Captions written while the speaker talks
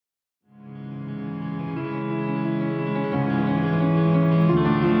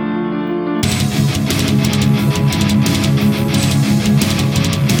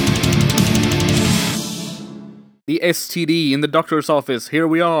STD in the doctor's office. Here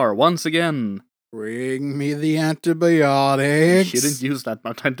we are, once again. Bring me the antibiotics. Shouldn't use that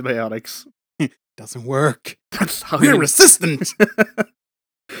much antibiotics. Doesn't work. That's how We're resistant.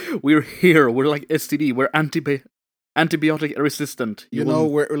 We're here. We're like STD. We're antibiotic resistant. You know,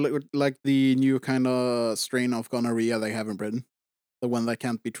 we're like the new kind of strain of gonorrhea they have in Britain. The one that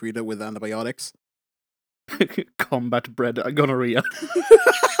can't be treated with antibiotics. Combat bred gonorrhea.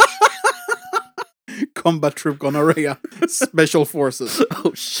 Combat troop gonorrhea. Special forces.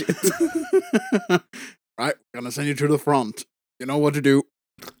 Oh, shit. Right, we're gonna send you to the front. You know what to do.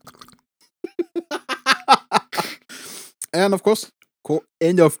 And of course,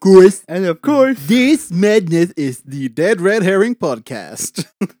 this madness is the Dead Red Herring podcast.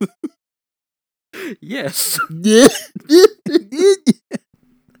 Yes.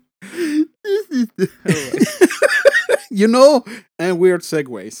 You know, and weird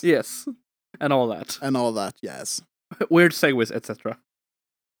segues. Yes. And all that. And all that, yes. Weird segues, etc.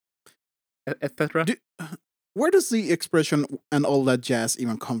 Etc. Where does the expression and all that jazz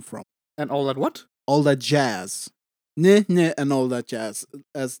even come from? And all that what? All that jazz. And all that jazz.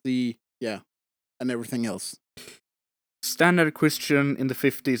 As the, and everything else. Standard Christian in the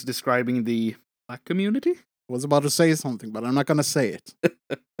 50s describing the black community? I was about to say something, but I'm not gonna say it.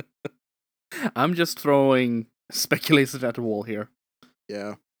 I'm just throwing speculations at the wall here.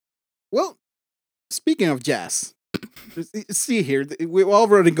 Yeah. Well, speaking of jazz, see here, we've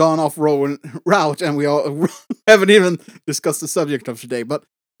already gone off route, and we all haven't even discussed the subject of today. But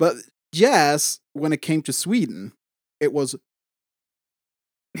jazz, when it came to Sweden, it was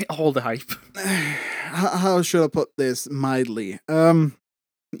all the hype. How should I put this mildly?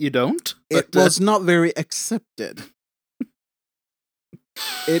 You don't? It was not very accepted.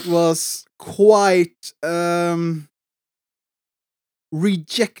 It was quite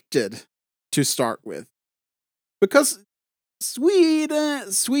rejected to start with, because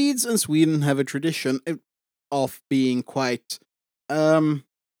Swedes and Sweden have a tradition of being quite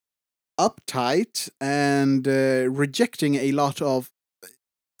uptight and rejecting a lot of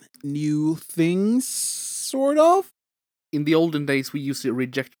new things, sort of. In the olden days, we used to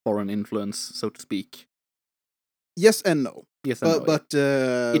reject foreign influence, so to speak. Yes and no. Yes and no. But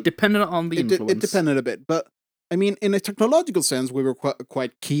it depended on the influence. It depended a bit, but I mean, in a technological sense, we were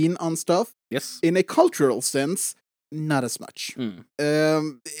quite keen on stuff. Yes. In a cultural sense, not as much. I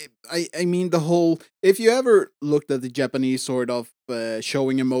mean, the whole. If you ever looked at the Japanese sort of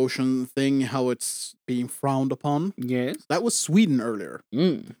showing emotion thing, how it's being frowned upon. Yes. That was Sweden earlier.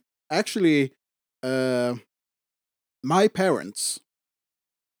 Actually, my parents,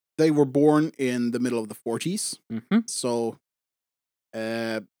 they were born in the middle of the 40s. Mm-hmm. So,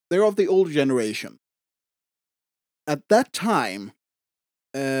 they're of the older generation. At that time,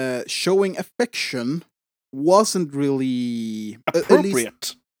 showing affection wasn't really appropriate. At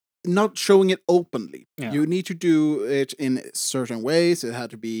least not showing it openly. Yeah. You need to do it in certain ways. It had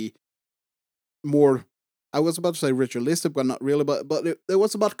to be more, I was about to say ritualistic, but not really. But it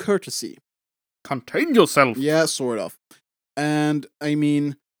was about courtesy. Contain yourself. Yeah, sort of. And I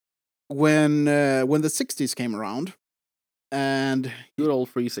mean, when the 60s came around, and good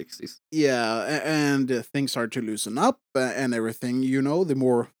old 360s. Yeah, and things started to loosen up and everything, you know, the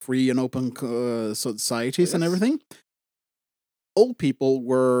more free and open societies and everything. Old people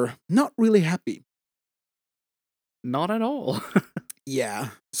were not really happy. Not at all.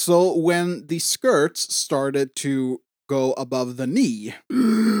 Yeah. So when the skirts started to go above the knee,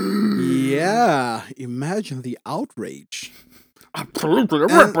 yeah, imagine the outrage. Absolutely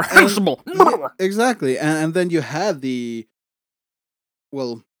reprehensible. Exactly. And then you had the,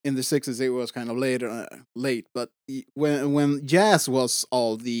 well, in the 60s it was kind of late, but when jazz was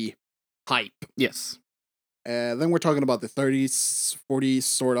all the hype. Yes. Then we're talking about the 30s, 40s,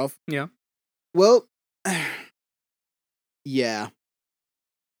 sort of. Yeah. Well, yeah.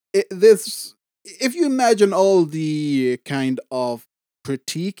 If you imagine all the kind of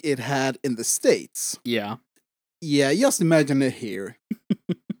critique it had in the States. Yeah. Yeah, just imagine it here.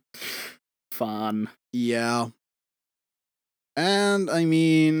 Fun. Yeah. And, I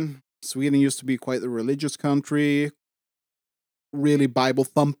mean, Sweden used to be quite a religious country. Really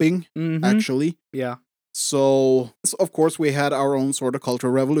Bible-thumping, actually. Yeah. So, of course, we had our own sort of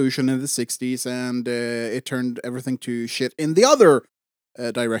cultural revolution in the 60s, and it turned everything to shit in the other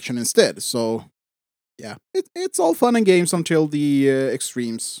direction instead. So, yeah, it's all fun and games until the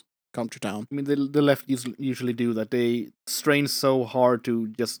extremes come to town. I mean, the left usually do that. They strain so hard to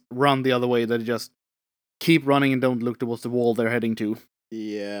just run the other way that they just keep running and don't look towards the wall they're heading to.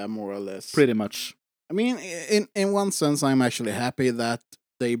 Yeah, more or less. Pretty much. I mean, in one sense, I'm actually happy that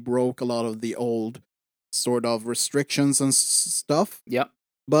they broke a lot of the old sort of restrictions and stuff. Yeah.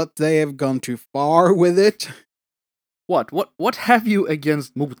 But they have gone too far with it. What have you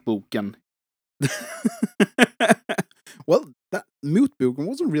against Motboken? Well, that Mutboken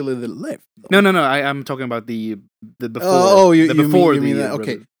wasn't really the left. No. I'm talking about the before. You before mean the that?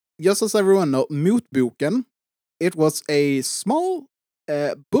 Okay. Just as everyone knows, Mutboken, it was a small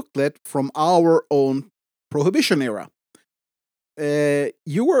booklet from our own Prohibition era.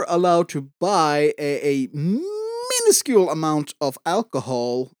 You were allowed to buy a minuscule amount of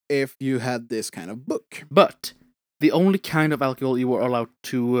alcohol if you had this kind of book. But the only kind of alcohol you were allowed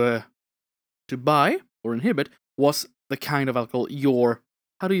to buy or inhibit was the kind of alcohol your,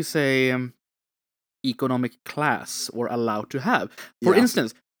 how do you say, economic class were allowed to have. For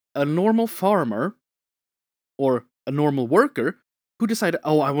instance, a normal farmer or a normal worker who decided,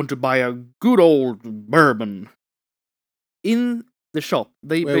 oh, I want to buy a good old bourbon. In the shop,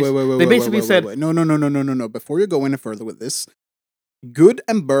 they basically said, No. Before you go any further with this, good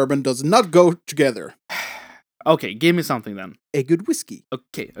and bourbon does not go together. Okay, give me something then. A good whiskey.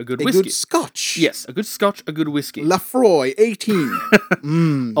 Okay, a good whiskey. A good scotch. Yes, a good scotch, a good whiskey. Lafroy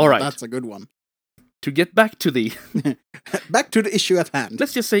 18. All right. That's a good one. To get back to the issue at hand.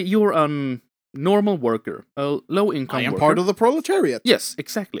 Let's just say you're a normal worker, a low-income worker. I am part of the proletariat. Yes,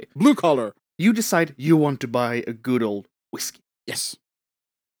 exactly. Blue collar. You decide you want to buy a good old whiskey. Yes.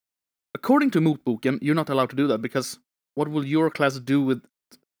 According to Motboken, you're not allowed to do that because what will your class do with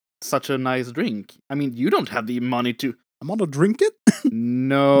such a nice drink? I mean, you don't have the money to... I'm gonna drink it?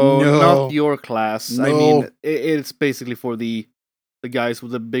 No, not your class. No. I mean, it's basically for the guys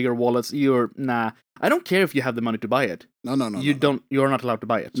with the bigger wallets. Nah. I don't care if you have the money to buy it. No. You're not allowed to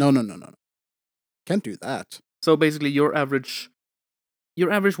buy it. No. Can't do that. So basically, your average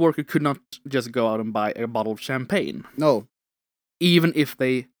worker could not just go out and buy a bottle of champagne. No. Even if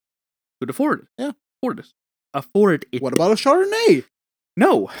they could afford it. Yeah. Afford it. What about a Chardonnay?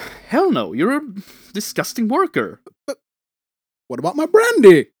 No. Hell no. You're a disgusting worker. But what about my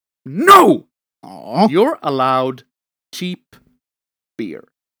brandy? No! Aww. You're allowed cheap beer.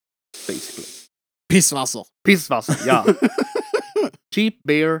 Basically. Pissvassel. Pissvassel, ja. Cheap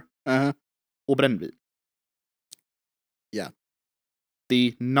beer och brännvin. Yeah.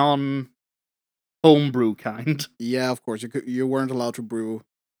 The non-homebrew kind. Yeah, of course. You weren't allowed to brew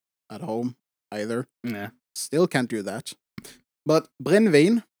at home either. Yeah. Still can't do that. But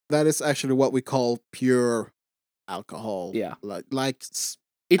brännvin, that is actually what we call pure alcohol. Yeah. Like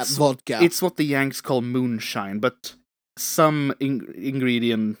it's vodka. It's what the Yanks call moonshine, but some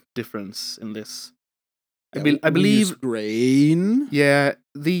ingredient difference in this. I believe... use grain. Yeah,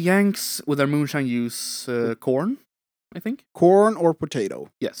 the Yanks with their moonshine use corn, I think. Corn or potato.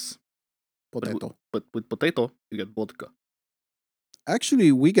 Yes. Potato. But with potato, you get vodka.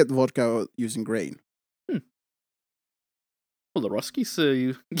 Actually, we get vodka using grain. Well, the Ruskies,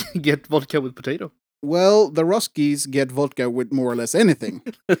 you get vodka with potato. Well, the Ruskies get vodka with more or less anything.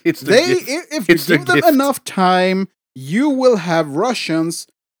 If you give them enough time, you will have Russians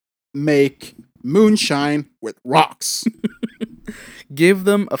make moonshine with rocks. Give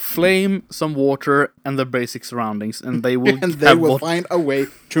them a flame, some water, and the basic surroundings, and they will find a way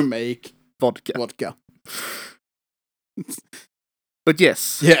to make vodka. But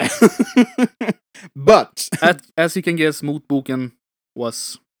yes. Yeah. But as you can guess, Motboken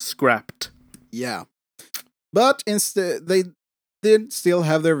was scrapped. Yeah. But instead, they did still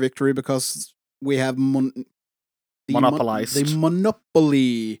have their victory because we have monopolized the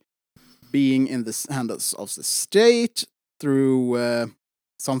monopoly being in the hands of the state through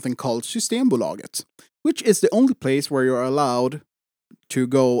something called Systembolaget, which is the only place where you're allowed to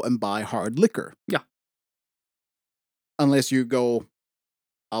go and buy hard liquor. Yeah. Unless you go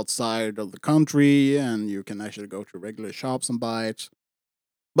outside of the country and you can actually go to regular shops and buy it.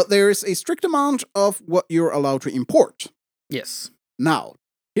 But there is a strict amount of what you're allowed to import. Yes. Now,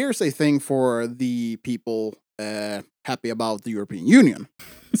 here's a thing for the people happy about the European Union.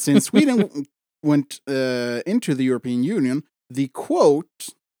 Since Sweden went into the European Union, the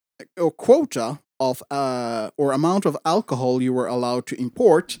quota of or amount of alcohol you were allowed to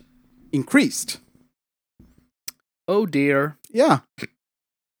import increased. Oh dear. Yeah.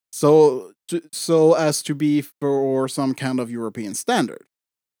 So as to be for some kind of European standard.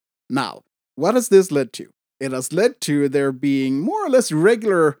 Now, what has this led to? It has led to there being more or less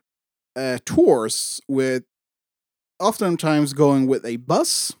regular tours with oftentimes going with a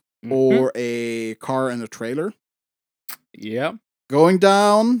bus or a car and a trailer. Yeah. Going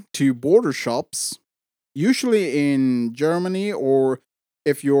down to border shops, usually in Germany, or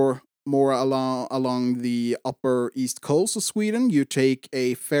if you're more along the upper east coast of Sweden, you take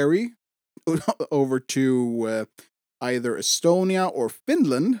a ferry go over to either Estonia or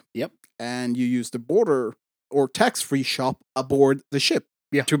Finland. Yep. And you use the border or tax-free shop aboard the ship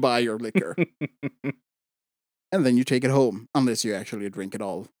Yeah. to buy your liquor. And then you take it home, unless you actually drink it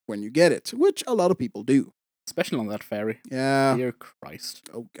all when you get it, which a lot of people do. Especially on that ferry. Yeah. Dear Christ.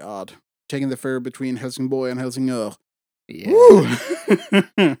 Oh, God. Taking the ferry between Helsingborg and Helsingør. Yeah.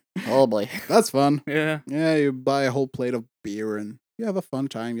 Woo! Oh boy. That's fun. Yeah. Yeah, you buy a whole plate of beer and you have a fun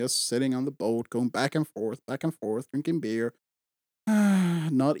time just sitting on the boat, going back and forth, drinking beer,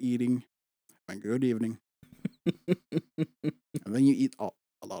 not eating. Have a good evening. And then you eat a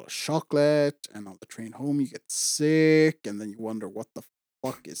lot of chocolate, and on the train home you get sick, and then you wonder, what the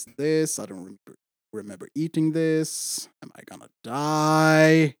fuck is this? I don't remember eating this. Am I gonna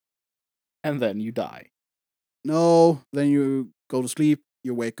die? And then you die. No. Then you go to sleep,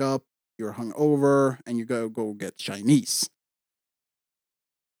 you wake up, you're hungover, and you go get Chinese.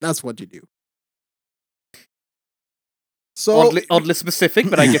 That's what you do. So Oddly specific,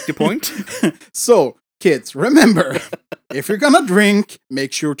 but I get your point. So, kids, remember, if you're gonna drink,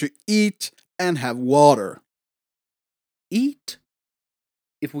 make sure to eat and have water. Eat.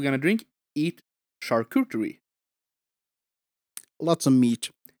 If we're gonna drink, eat charcuterie. Lots of meat,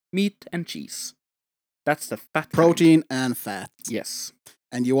 Meat and cheese. That's the fat kind. protein, and fat. Yes.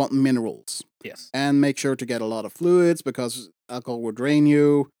 And you want minerals. Yes. And make sure to get a lot of fluids because alcohol will drain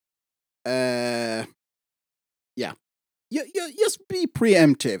you. Yeah. Just be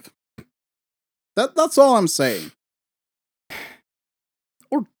preemptive. That's all I'm saying.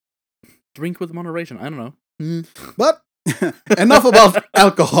 Or drink with moderation. I don't know. But enough about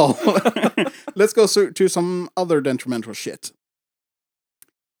alcohol. Let's go to some other detrimental shit.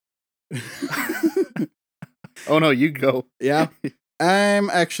 Oh no, you go. Yeah. I'm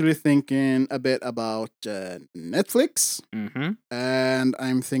actually thinking a bit about Netflix. Mm-hmm. And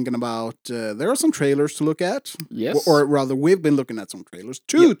I'm thinking about there are some trailers to look at. Yes. Or rather, we've been looking at some trailers.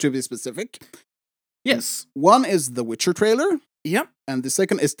 Two, to be specific. Yes. One is the Witcher trailer, Yep. and the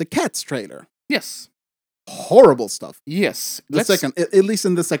second is the Cats trailer. Yes. Horrible stuff. Yes. Second, at least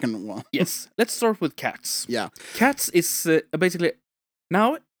in the second one. Yes. Let's start with Cats. Yeah. Cats is basically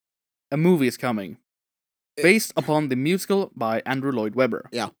now a movie is coming based upon the musical by Andrew Lloyd Webber.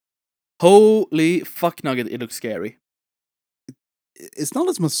 Yeah. Holy fuck nugget! It looks scary. It's not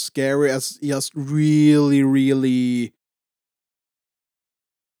as much scary as just really, really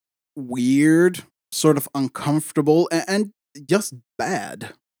weird, sort of uncomfortable, and just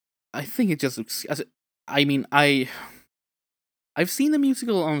bad. I think it just looks. I mean, I've seen the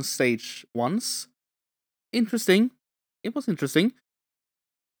musical on stage once. Interesting. It was interesting.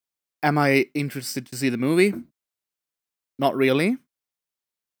 Am I interested to see the movie? Not really.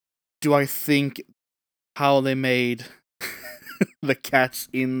 Do I think how they made the cats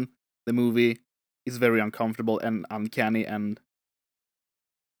in the movie is very uncomfortable and uncanny and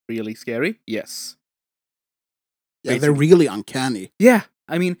really scary? Yes. Yeah, they're really uncanny. Yeah,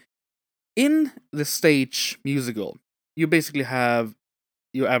 I mean, in the stage musical, you basically have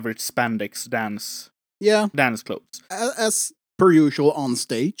your average spandex dance clothes. As per usual on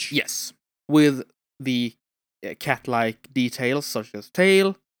stage. Yes, with the cat-like details such as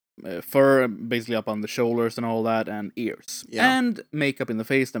tail, fur basically up on the shoulders and all that, and ears. Yeah. And makeup in the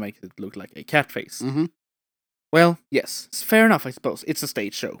face that makes it look like a cat face. Mm-hmm. Well, yes, it's fair enough, I suppose. It's a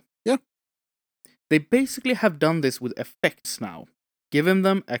stage show. Yeah. They basically have done this with effects now. Given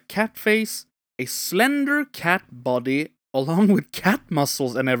them a cat face, a slender cat body, along with cat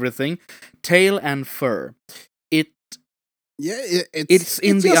muscles and everything, tail and fur. It's just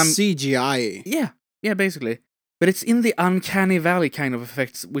CGI. Yeah, basically. But it's in the uncanny valley kind of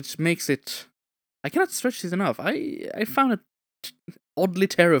effects, which makes it... I cannot stretch this enough. I found it oddly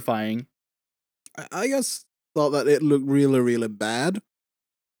terrifying. I just thought that it looked really, really bad.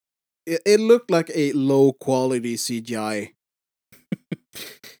 It looked like a low-quality CGI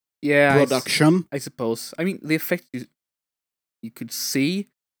Yeah, production. I suppose. I mean, the effects you could see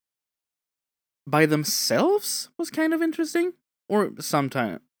by themselves was kind of interesting, or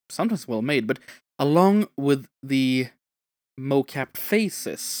sometimes well made, but along with the mocap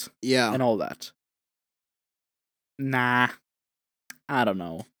faces Yeah. and all that. Nah, I don't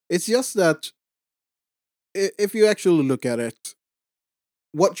know. It's just that if you actually look at it,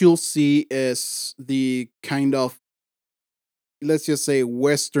 what you'll see is the kind of, let's just say,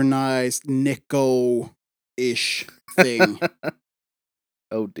 westernized Nico-ish thing.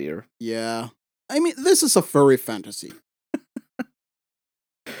 Oh dear. Yeah. I mean, this is a furry fantasy.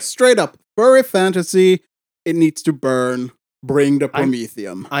 Straight up, furry fantasy. It needs to burn. Bring the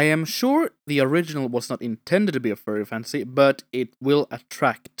Prometheum. I am sure the original was not intended to be a furry fantasy, but it will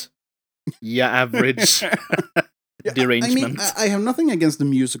attract Yeah, average Yeah, derangement. I have nothing against the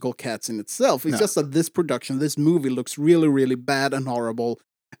musical Cats in itself. It's No. just that this production, this movie, looks really, really bad and horrible,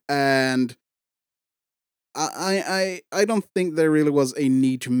 and I don't think there really was a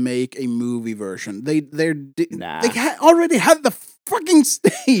need to make a movie version. They Nah. already had the fucking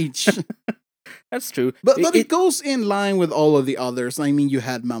stage. That's true. But it goes in line with all of the others. I mean, you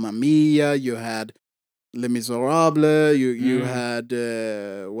had Mamma Mia, you had Les Miserables, you had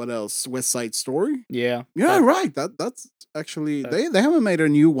what else? West Side Story. Yeah. Yeah, right. That's actually they haven't made a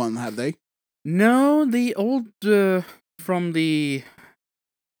new one, have they? No, the old from the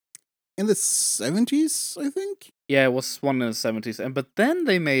In the 70s, I think. yeah, it was one in the 70s, and but then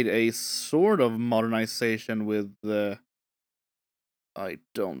they made a sort of modernization with the I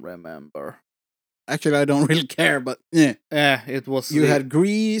don't remember. Actually, I don't really care, but yeah. It was You had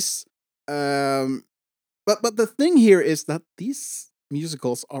Grease. But the thing here is that these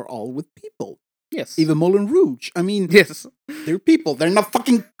musicals are all with people. yes. Even Moulin Rouge. I mean, Yes. they're people. They're not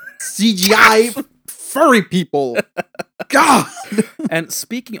fucking CGI furry people. God. And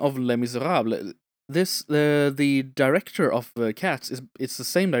speaking of Les Miserables, this the director of Cats it's the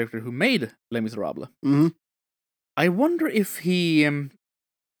same director who made Les Miserables. Hmm. I wonder if he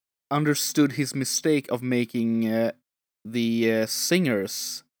understood his mistake of making the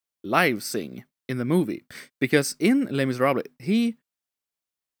singers live sing in the movie, because in Les Miserables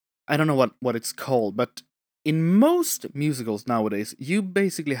I don't know what it's called, but in most musicals nowadays you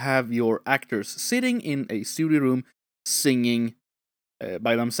basically have your actors sitting in a studio room singing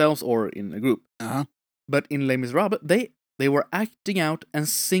by themselves or in a group. Uh-huh. But in Les Miserables, they were acting out and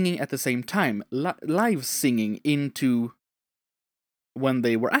singing at the same time, live singing into when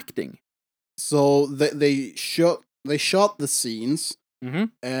they were acting. So they shot the scenes, Mm-hmm.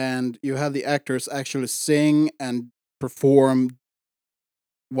 and you had the actors actually sing and perform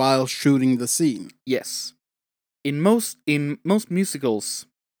while shooting the scene. Yes, in most musicals,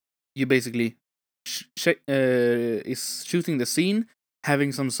 you basically is shooting the scene,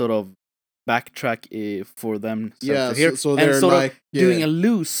 having some sort of backtrack for them to hear, so and they're sort like of doing a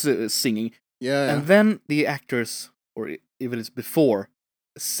loose singing, yeah. and then the actors, or if it is before,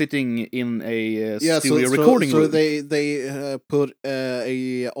 sitting in a studio recording so room. they put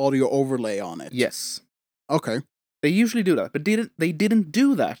a audio overlay on it. Yes, Okay. they usually do that, but they didn't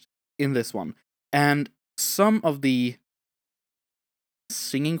do that in this one, and some of the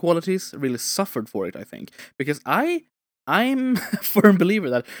singing qualities really suffered for it, I think, because I'm a firm believer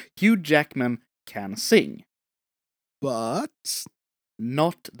that Hugh Jackman can sing, But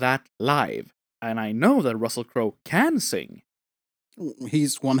not that live, and I know that Russell Crowe can sing.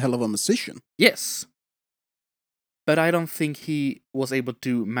 he's one hell of a musician. Yes, but I don't think he was able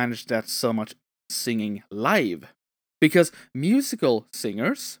to manage that so much singing live, because musical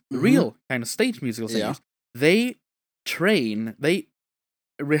singers, real kind of stage musical Yeah. singers, they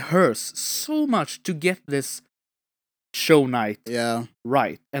rehearse so much to get this show night Yeah.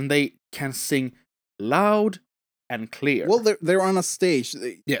 right, and they can sing loud and clear. Well, they're on a stage.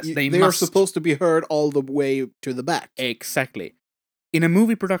 Yes, they are must. supposed to be heard all the way to the back. Exactly. In a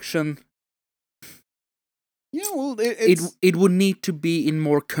movie production, Yeah, well, it's it would need to be in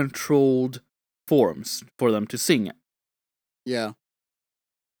more controlled forms for them to sing. yeah.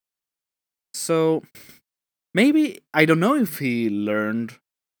 So maybe, I don't know if he learned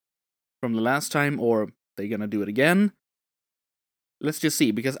from the last time or they're gonna do it again. Let's just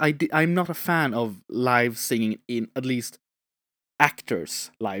see, because I'm not a fan of live singing, in at least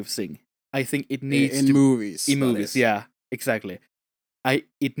actors live sing. I think it needs in to movies. in that movies. is. Yeah, exactly.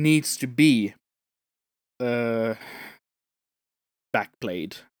 It needs to be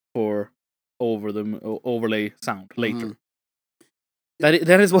backplayed for over the overlay sound later. Mhm.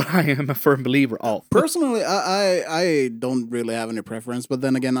 That is what I am a firm believer of. Personally, I don't really have any preference, but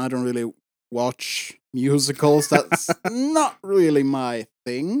then again, I don't really watch musicals. That's not really my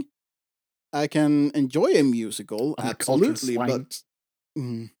thing. I can enjoy a musical, Uncultured absolutely, swine.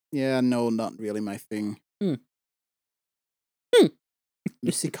 but yeah, no, not really my thing. Hmm.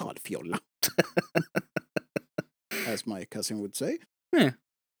 Musikalfjolla, as my cousin would say. Yeah.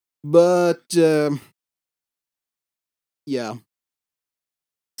 But yeah,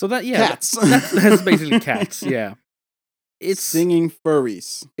 So Cats. That's basically Cats. Yeah, it's singing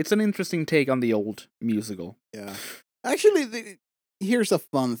furries. it's an interesting take on the old musical. Yeah, actually, here's a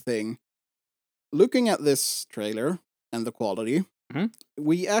fun thing. Looking at this trailer and the quality, Mhm.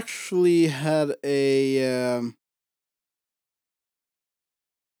 we actually had a.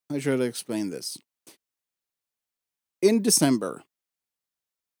 How should I explain this? In December,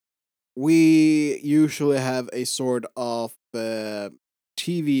 we usually have a sort of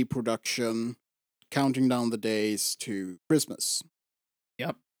TV production counting down the days to Christmas.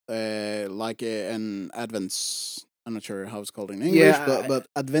 Yep. Like an Advents. I'm not sure how it's called in English, but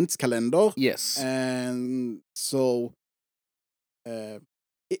Adventskalender. Yes. And so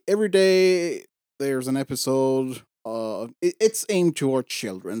every day there's an episode. It's aimed toward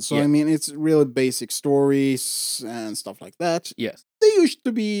children, so Yeah. I mean it's really basic stories and stuff like that. Yes. They used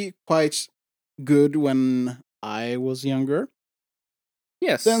to be quite good when I was younger.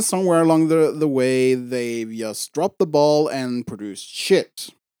 Yes. Then somewhere along the way, they just dropped the ball and produced shit.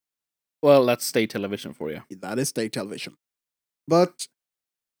 Well, that's state television for you. That is state television. But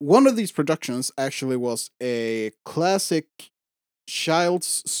one of these productions actually was a classic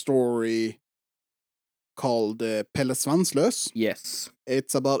child's story called Pelle Svanslös. Yes.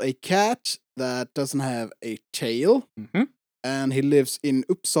 It's about a cat that doesn't have a tail, Mm-hmm. and he lives in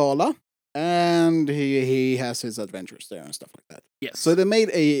Uppsala, and he has his adventures there and stuff like that. Yes. So they made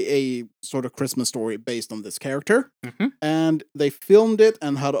a sort of Christmas story based on this character, Mm-hmm. and they filmed it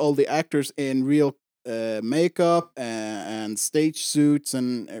and had all the actors in real makeup and stage suits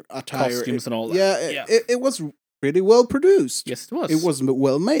and attire. Costumes and all that. Yeah, it was pretty well produced. Yes, it was. It was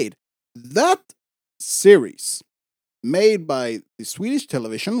well made. That series, made by the Swedish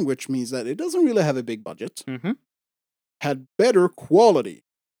television, which means that it doesn't really have a big budget, Mm-hmm. had better quality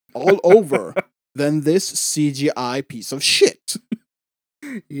all over than this CGI piece of shit.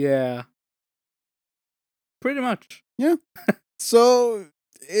 Yeah. Pretty much. So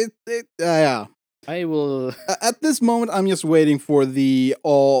yeah. I will. At this moment, I'm just waiting for the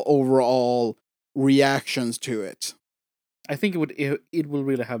overall reactions to it. I think it will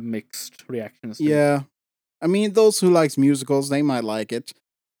really have mixed reactions. to Yeah, I mean, those who likes musicals, they might like it.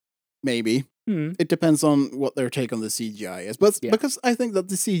 Maybe Hmm. it depends on what their take on the CGI is, but Yeah. because I think that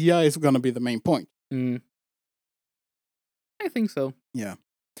the CGI is going to be the main point. Mm. I think so.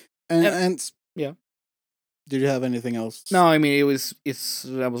 And yeah. Did you have anything else? No, I mean it's.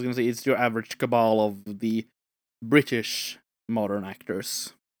 I was gonna say it's your average cabal of the British modern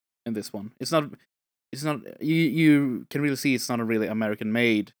actors in this one. It's not. It's not. You can really see it's not a really American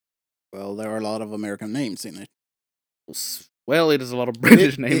made. Well, there are a lot of American names in it. Well, it is a lot of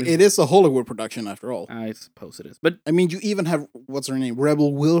British names. It is a Hollywood production after all. I suppose it is, but I mean, you even have what's her name,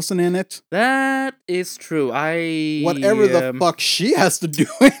 Rebel Wilson in it. that is true. Whatever the fuck she has to do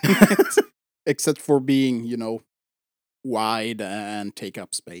in it, except for being, wide and take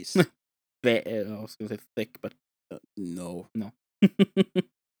up space. I was gonna say thick, but No.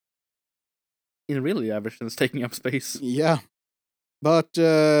 in really average is taking up space. Yeah. But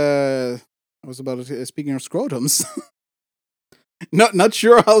I was about to speaking of scrotums. not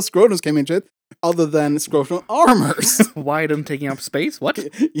sure how scrotums came into it, other than scrotum armors. Why them taking up space? What?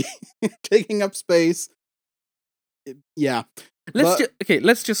 Taking up space. Yeah.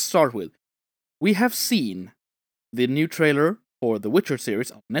 Let's just start with. We have seen the new trailer for the Witcher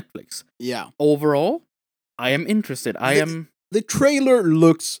series on Netflix. Yeah. Overall, I am interested. The trailer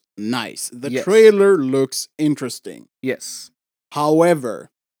looks nice. The Yes. trailer looks interesting. Yes. However,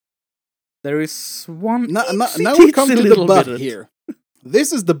 There is one. now itsy we come teensy to the little but bit. here.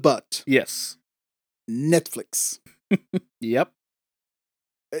 This is the but. Yes. Netflix. Yep.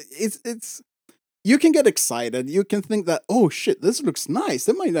 It's you can get excited. You can think that, oh shit, this looks nice.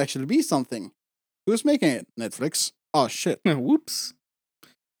 There might actually be something. Who's making it? Netflix. Oh shit. Whoops.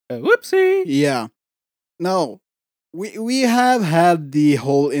 Whoopsie. Yeah. No. We have had the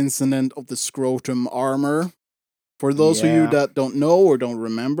whole incident of the scrotum armor. For those of you Yeah. that don't know or don't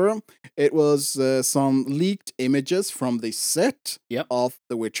remember, it was some leaked images from the set Yep. of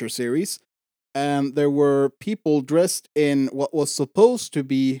the Witcher series. And there were people dressed in what was supposed to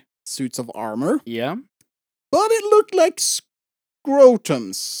be suits of armor, Yeah. but it looked like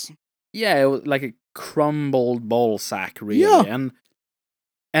scrotums. Yeah, it was like a crumbled ball sack, really. Yeah.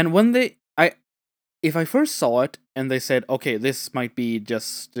 And when if I first saw it and they said, okay, this might be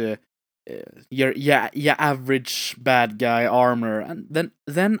just your average bad guy armor, and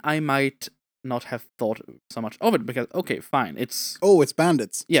then I might not have thought so much of it because okay, fine, it's Oh, it's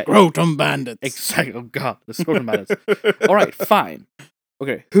bandits. Yeah. Scrotum bandits. exactly. Oh god, the Scrotum bandits. All right, fine.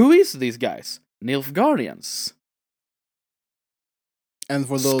 Okay, who is these guys? Nilfgaardians. And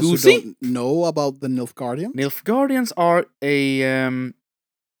for those who Scusi? don't know about the Nilfgaardian, Nilfgaardians are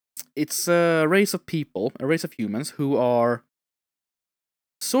it's a race of people, a race of humans who are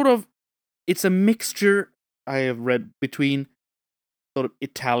sort of, it's a mixture I have read between sort of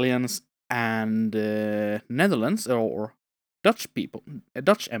Italians and Netherlands or Dutch people, a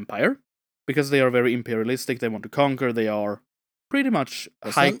Dutch empire, because they are very imperialistic. They want to conquer. They are pretty much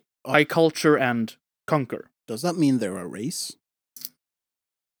Does high that- high culture and conquer. does that mean they're a race?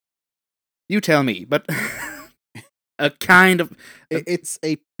 You tell me, but a kind of It's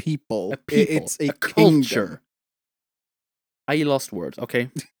a people. a people, It's a culture. I lost words. Okay.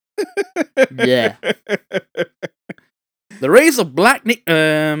 Yeah. The race of black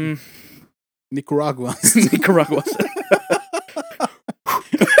Nicaraguans. Nicaraguans.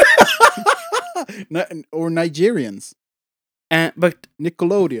 Or Nigerians. But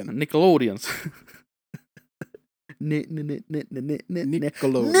Nickelodeon. Nickelodeons.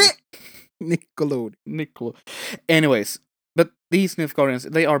 Nickelodeon. Anyways, but these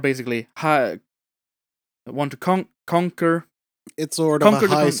Nilfgaardians, they are basically want to conquer. It's sort of a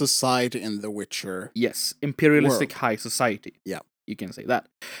high society in The Witcher. Yes, imperialistic high society. Yeah. You can say that.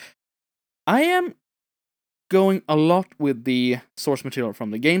 I am going a lot with the source material from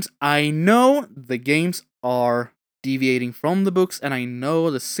the games. I know the games are deviating from the books, and I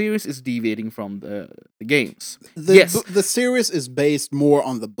know the series is deviating from the games. The series is based more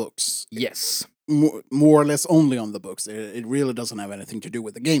on the books. Yes. More or less only on the books. It really doesn't have anything to do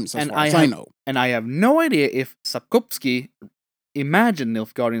with the games, as far as I know. And I have no idea if Sapkowski imagined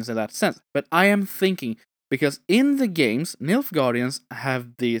Nilfgaardians in that sense, but I am thinking, because in the games, Nilfgaardians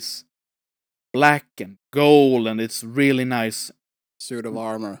have this black and gold, and it's really nice suit of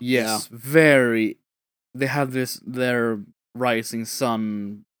armor. Yes, very. They have their rising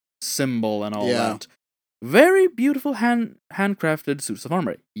sun symbol and all that. Very beautiful handcrafted suits of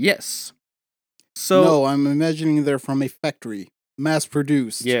armor. Yes. So no, I'm imagining they're from a factory, mass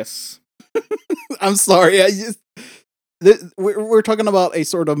produced. Yes. I'm sorry. We're talking about a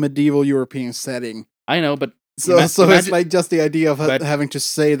sort of medieval European setting. I know, but so it's like just the idea of having to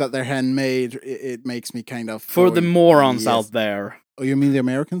say that they're handmade. It makes me kind of for the morons out there. Oh, you mean the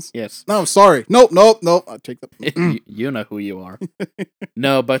Americans? Yes. No, sorry. Nope. I'll take that. You know who you are.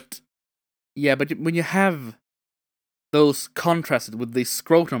 No, but yeah, but when you have those contrasted with the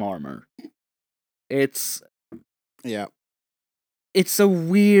scrotum armor, it's a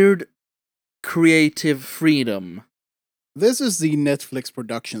weird creative freedom. This is the Netflix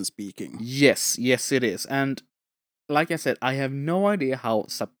production speaking. Yes, it is. And like I said, I have no idea how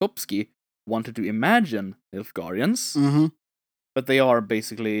Sapkowski wanted to imagine Nilfgaardians. Mm-hmm. But they are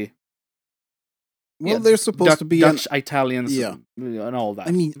basically... Well, they're supposed to be... Dutch, Italians, and all that.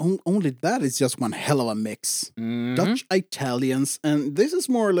 I mean, only that is just one hell of a mix. Mm-hmm. Dutch, Italians, and this is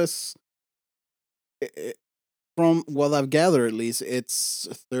more or less... From what I've gathered, at least, it's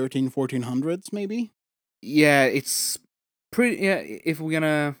 1400s, maybe? Yeah, it's pretty... Yeah, if we're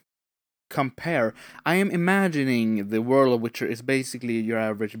gonna compare, I am imagining the world of Witcher is basically your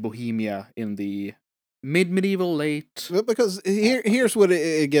average Bohemia in the... mid-medieval, late... Well, because here's what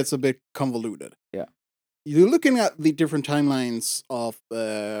it gets a bit convoluted. Yeah. You're looking at the different timelines of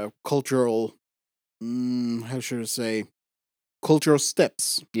cultural... how should I say? Cultural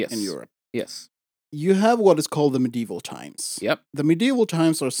steps in Europe. Yes. You have what is called the medieval times. Yep. The medieval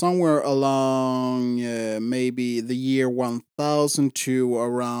times are somewhere along maybe the year 1000 to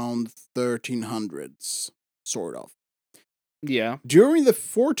around 1300s, sort of. Yeah. During the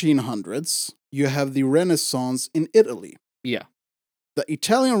 1400s... you have the Renaissance in Italy. Yeah. The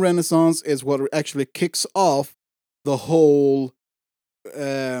Italian Renaissance is what actually kicks off the whole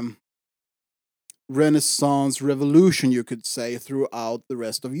Renaissance revolution, you could say, throughout the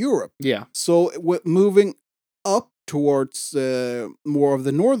rest of Europe. Yeah. So moving up towards more of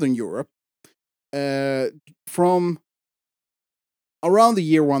the Northern Europe, from around the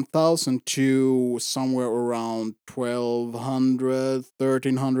year 1000 to somewhere around 1200,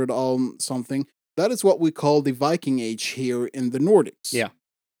 1300, something. That is what we call the Viking Age here in the Nordics. Yeah.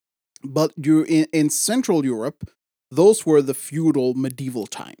 But in Central Europe, those were the feudal medieval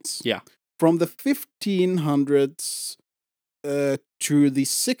times. Yeah. From the 1500s to the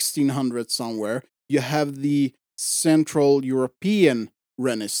 1600s somewhere, you have the Central European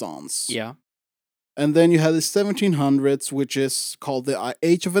Renaissance. Yeah. And then you have the 1700s, which is called the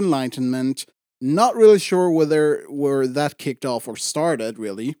Age of Enlightenment. Not really sure where that kicked off or started,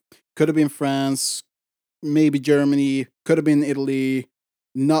 really. Could have been France, maybe Germany, could have been Italy.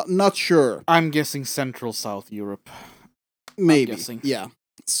 Not sure. I'm guessing Central South Europe. Maybe. Yeah.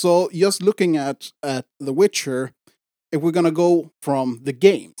 So just looking at The Witcher, if we're gonna go from the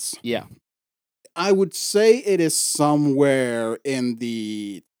games. Yeah. I would say it is somewhere in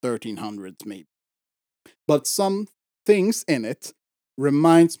the 1300s, maybe. But some things in it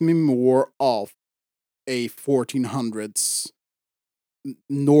reminds me more of a 1400s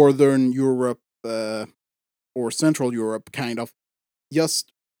Northern Europe or Central Europe kind of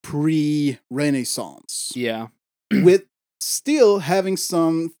just pre-Renaissance. Yeah. With still having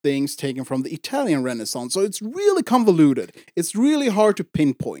some things taken from the Italian Renaissance. So it's really convoluted. It's really hard to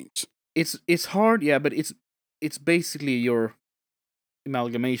pinpoint. it's hard, yeah, but it's basically your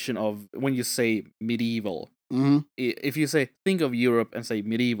amalgamation of when you say medieval. Hmm. If you say think of Europe and say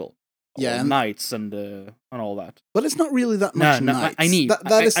medieval, Yeah, or and knights and all that. but it's not really that No, much no, I knights. need.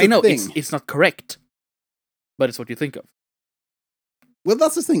 That is I the know thing. it's not correct, but it's what you think of. Well,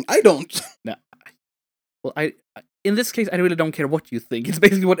 that's the thing. I don't. No, well, in this case, I really don't care what you think. It's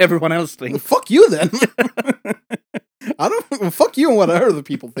basically what everyone else thinks. Fuck you then. I don't. Fuck you and what other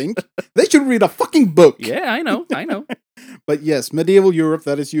people think. They should read a fucking book. Yeah, I know, I know. But yes, medieval Europe.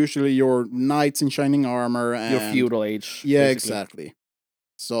 That is usually your knights in shining armor and Your feudal age. Yeah, basically. exactly.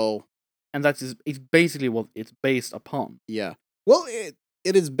 So And it's basically what it's based upon. yeah. Well,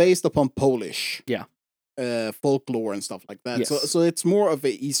 it is based upon Polish. Yeah. Folklore and stuff like that. So Yes. so it's more of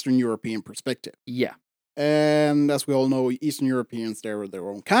a Eastern European perspective. Yeah. And as we all know, Eastern Europeans, they're their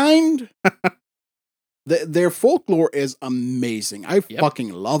own kind. Their folklore is amazing. I Yep.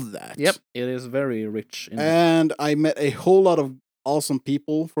 fucking love that. Yep. It is very rich. And I met a whole lot of awesome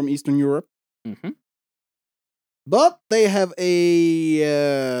people from Eastern Europe. Mm-hmm. But they have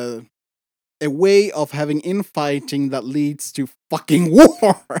a way of having infighting that leads to fucking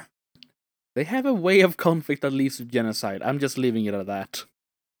war. They have a way of conflict that leads to genocide. I'm just leaving it at that.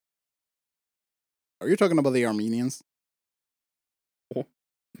 Are you talking about the Armenians? Oh.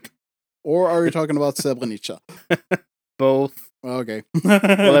 Or are you talking about Srebrenica? Both. Okay.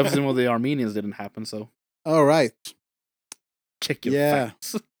 Well, everything with the Armenians didn't happen, so All right. check your Yeah.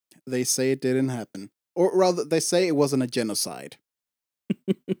 facts. They say it didn't happen. Or rather, they say it wasn't a genocide.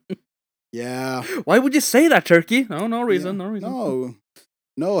 Yeah. Why would you say that, Turkey? No, no reason. Yeah. No reason. No.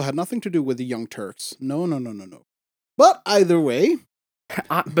 No, it had nothing to do with the Young Turks. No. But either way,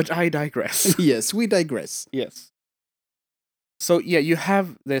 But I digress. yes, we digress. Yes. So yeah, you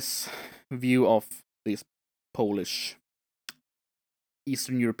have this view of these Polish,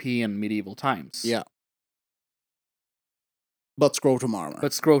 Eastern European medieval times. Yeah. But scrotum armor.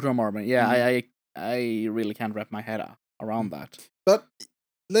 But scrotum armor. Yeah, Mhm. I really can't wrap my head around that. But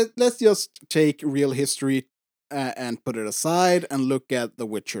let's just take real history and put it aside and look at The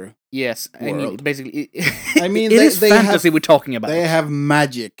Witcher. Yes, I mean World. basically. I mean, it they- is they fantasy have- we're talking about. They have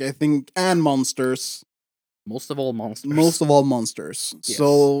magic, I think, and monsters. most of all monsters. Most of all, monsters. Yes.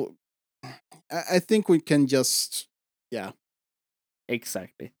 So I think we can just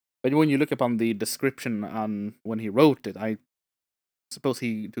Exactly. But when you look upon the description on when he wrote it, I suppose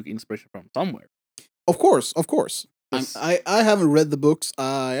he took inspiration from somewhere. Of course. Yes. I haven't read the books.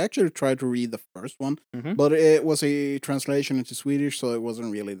 I actually tried to read the first one, Mhm. but it was a translation into Swedish, so it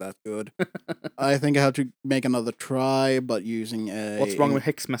wasn't really that good. I think I had to make another try, but using a. What's wrong with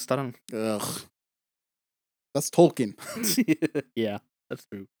Häxmästaren? Ugh. That's Tolkien. Yeah, that's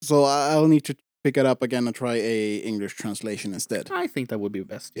true. So I'll need to pick it up again and try a English translation instead. I think that would be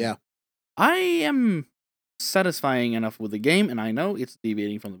best. Yeah. I am satisfying enough with the game, and I know it's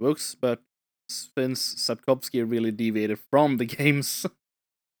deviating from the books, but since Sapkowski really deviated from the games,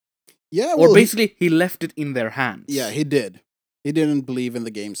 Yeah, or well, basically he left it in their hands. he did. He didn't believe in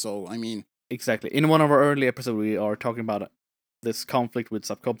the game, so I mean, Exactly. In one of our early episodes, we are talking about this conflict with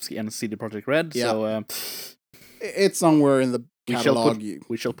Sapkowski and CD Projekt Red. Yeah. So it's somewhere in the we shall catalog.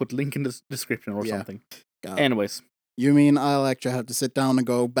 we shall put link in the description or Yeah. something. God. Anyways, You mean I'll actually have to sit down and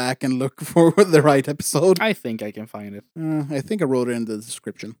go back and look for the right episode? I think I can find it. I think I wrote it in the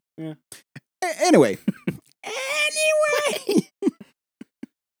description. Yeah. Anyway.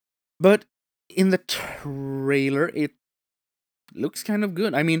 But in the trailer, it looks kind of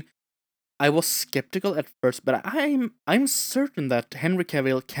good. I mean, I was skeptical at first, but I'm certain that Henry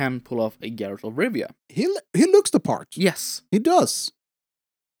Cavill can pull off a Geralt of Rivia. He looks the part. Yes, He does.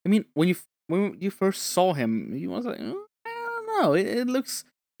 I mean when you first saw him, you was like, I don't know. It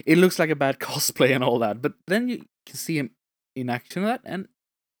looks like a bad cosplay and all that, but then you can see him in action that, and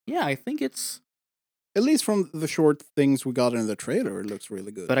yeah, I think it's. At least from the short things we got in the trailer, it looks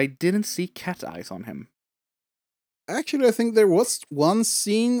really good. But I didn't see cat eyes on him. Actually, I think there was one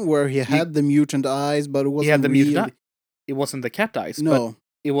scene where he had the mutant eyes, but it wasn't He had the muted really- eye. It wasn't the cat eyes, but No.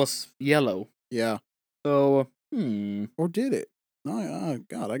 it was yellow. Yeah. So, Or did it? No, oh,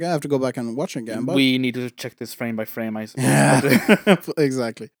 God, I gotta have to go back and watch it again. But we need to check this frame by frame, I suppose. yeah,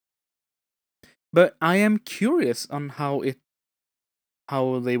 exactly. But I am curious on how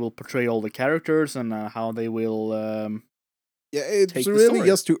they will portray all the characters and how they will. Yeah, it's Take the really story.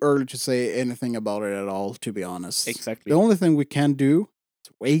 just too early to say anything about it at all. To be honest, Exactly. The only thing we can do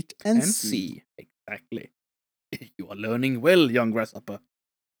is wait and, And see. see. Exactly. You are learning well, young grasshopper.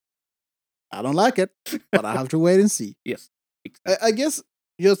 I don't like it, but I have to wait and see. Yes. Exactly. I guess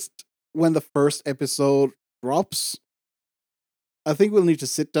just when the first episode drops, I think we'll need to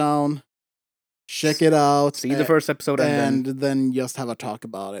sit down, check it out, See the first episode and then then just have a talk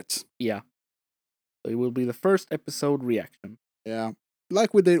about it. yeah. So it will be the first episode reaction. Yeah,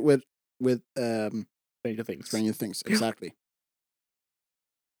 like we did with Stranger Things. Stranger Things, exactly.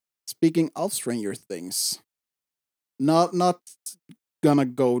 Speaking of Stranger Things, not gonna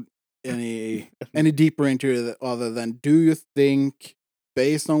go any deeper into it other than, do you think,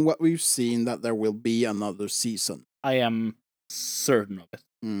 based on what we've seen, that there will be another season? I am certain of it.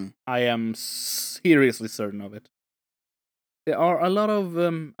 Mm. I am seriously certain of it. There are a lot of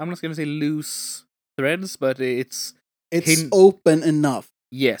I'm not gonna say loose threads, but it's open enough.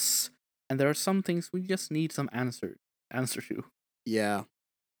 Yes, and there are some things we just need some answer to. Yeah,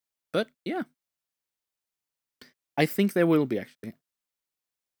 but yeah, I think there will be, actually.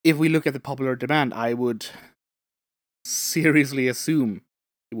 If we look at the popular demand, I would seriously assume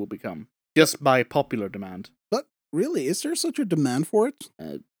it will become, just by popular demand. but really, is there such a demand for it?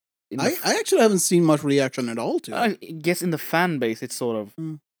 I I actually haven't seen much reaction at all to it. I guess in the fan base, it's sort of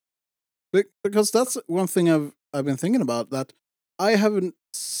Because that's one thing I've been thinking about, that I haven't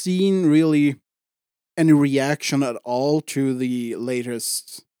seen really any reaction at all to the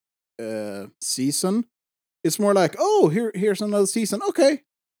latest season. It's more like, oh, here's another season. Okay,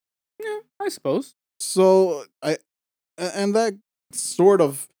 yeah, I suppose. so and that sort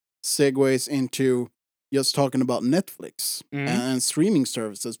of segues into just talking about Netflix and streaming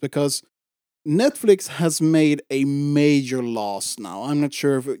services, because Netflix has made a major loss now. I'm not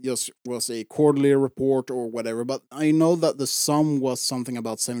sure if it just was a quarterly report or whatever, but I know that the sum was something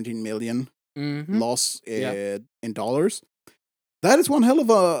about 17 million loss in dollars. That is one hell of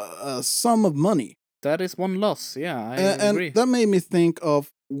a sum of money. That is one loss, yeah, I agree. And that made me think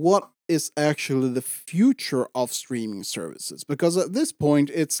of what is actually the future of streaming services. Because at this point,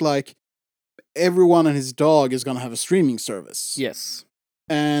 it's like everyone and his dog is going to have a streaming service. Yes.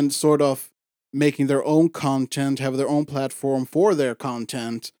 And sort of making their own content, have their own platform for their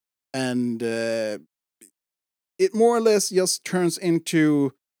content. And it more or less just turns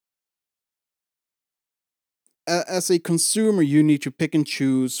into, as a consumer, you need to pick and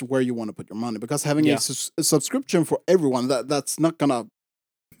choose where you want to put your money, because having a subscription for everyone, that's not gonna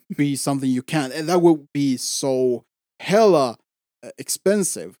be something you can, and that will be so hella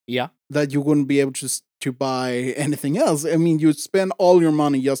expensive. Yeah, that you wouldn't be able to buy anything else. I mean, you'd spend all your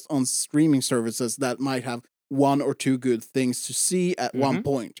money just on streaming services that might have one or two good things to see at one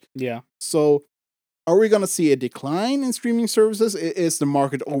point. Yeah. So, are we gonna see a decline in streaming services? Is the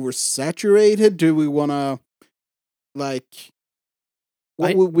market oversaturated? Do we wanna, like,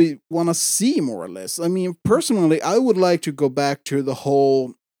 what would we want to see, more or less? I mean, personally, I would like to go back to the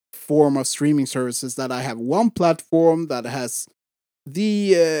whole form of streaming services that I have one platform that has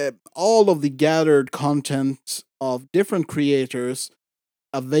the all of the gathered content of different creators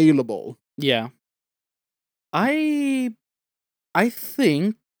available. Yeah. I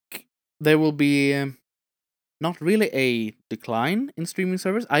think there will be not really a decline in streaming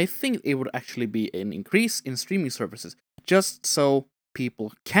service. I think it would actually be an increase in streaming services, just so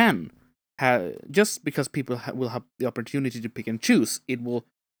people can have, just because people will have the opportunity to pick and choose.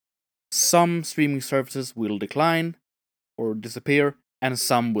 Some streaming services will decline or disappear, and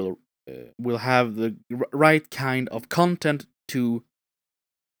some will have the right kind of content to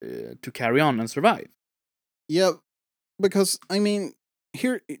carry on and survive. Yeah, because I mean,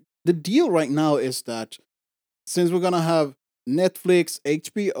 here the deal right now is that since we're gonna have Netflix,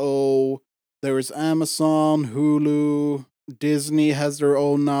 HBO, there is Amazon, Hulu, Disney has their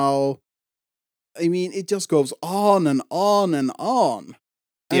own now. I mean, it just goes on and on and on.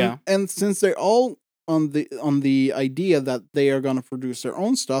 And since they're all on the idea that they are gonna produce their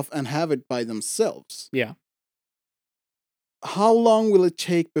own stuff and have it by themselves. Yeah. How long will it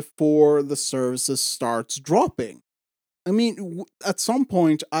take before the services starts dropping? I mean, at some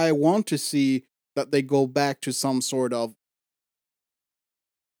point, I want to see that they go back to some sort of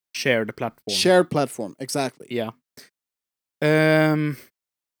shared platform. Shared platform, exactly. Yeah.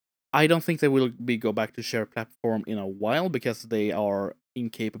 I don't think they will go back to shared platform in a while, because they are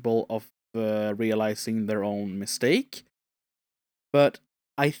incapable of realizing their own mistake. But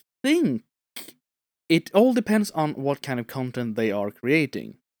I think it all depends on what kind of content they are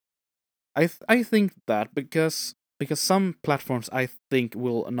creating. I think that because some platforms, I think,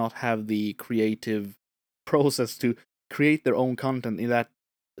 will not have the creative process to create their own content in that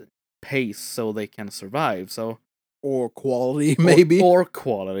pace so they can survive. So, or quality, maybe. Or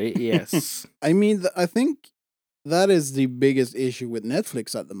quality, yes. I mean, I think that is the biggest issue with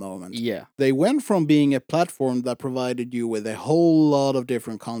Netflix at the moment. Yeah. They went from being a platform that provided you with a whole lot of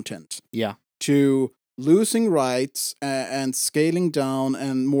different content. Yeah. To losing rights and scaling down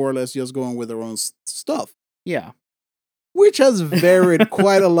and more or less just going with their own stuff, Yeah. which has varied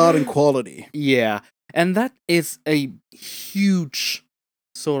quite a lot in quality. Yeah. And that is a huge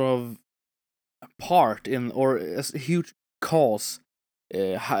sort of part in, or a huge cause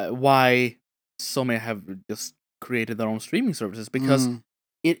why so many have just created their own streaming services, because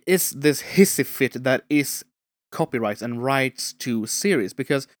it is this hissy fit that is copyrights and rights to series,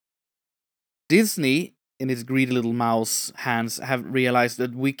 because Disney, in its greedy little mouse hands, have realized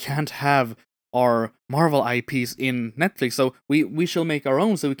that we can't have our Marvel IPs in Netflix, so we shall make our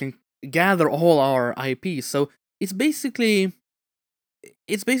own so we can gather all our IPs. So it's basically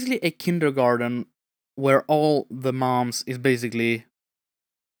a kindergarten where all the moms is basically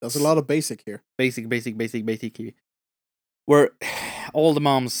There's a lot of basic here. basically, where all the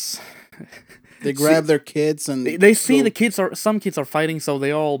moms They grab their kids and they see some kids are fighting, so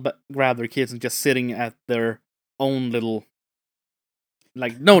they all grab their kids and just sitting at their own little,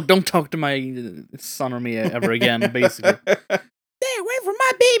 like, no, don't talk to my son or me ever again, basically. Stay away from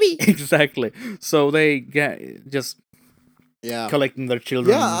my baby. Exactly. So they get just collecting their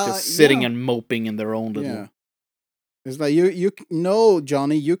children and just sitting and moping in their own little. Yeah. It's like you know,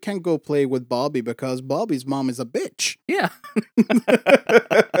 Johnny, you can't go play with Bobby because Bobby's mom is a bitch. Yeah.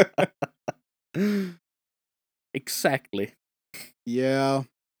 Exactly. Yeah.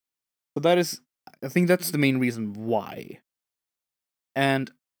 So I think that's the main reason why.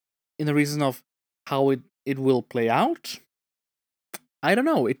 And in the reason of how it will play out, I don't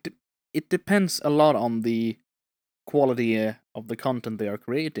know. It depends a lot on the quality of the content they are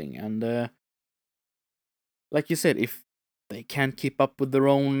creating, and like you said, if they can't keep up with their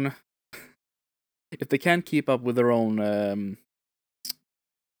own,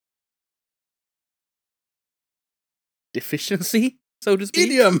 deficiency, so to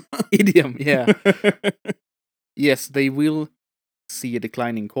speak, idiom, yeah. Yes, they will see a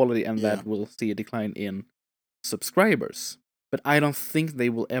decline in quality, and that will see a decline in subscribers. But I don't think they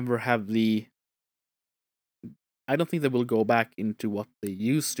will ever have I don't think they will go back into what they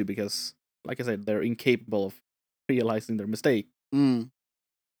used to, because, like I said, they're incapable of realizing their mistake. Either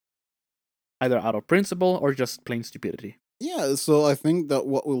out of principle or just plain stupidity. Yeah, so I think that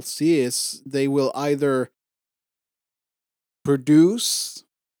what we'll see is they will either produce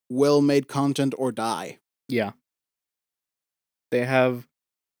well-made content or die. Yeah. They have,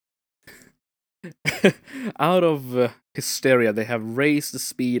 out of hysteria, they have raised the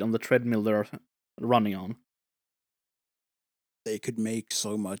speed on the treadmill they're running on. They could make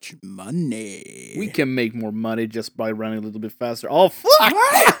so much money. We can make more money just by running a little bit faster. Oh, fuck!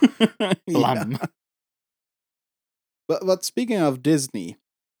 Blum. But speaking of Disney,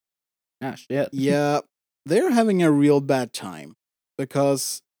 shit. Yeah, they're having a real bad time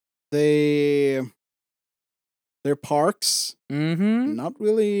because their parks not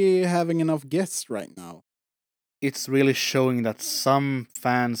really having enough guests right now. It's really showing that some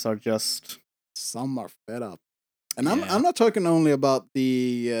fans are just, some are fed up. And I'm not talking only about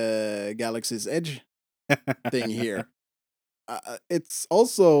the Galaxy's Edge thing here. It's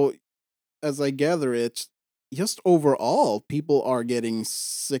also, as I gather it, just overall, people are getting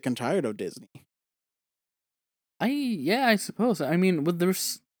sick and tired of Disney. I suppose. I mean, with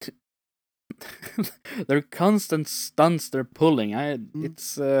their constant stunts they're pulling,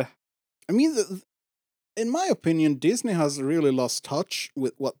 it's. I mean, in my opinion, Disney has really lost touch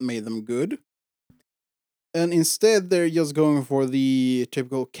with what made them good. And instead, they're just going for the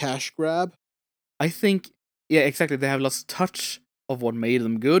typical cash grab. I think, yeah, exactly. They have lost touch of what made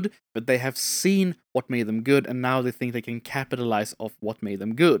them good, but they have seen what made them good, and now they think they can capitalize off what made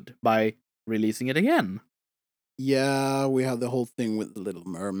them good by releasing it again. Yeah, we have the whole thing with The Little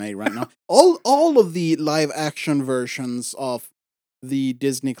Mermaid right now. all of the live action versions of the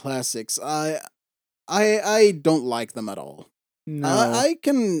Disney classics, I don't like them at all. No. I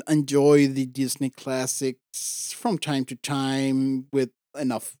can enjoy the Disney classics from time to time with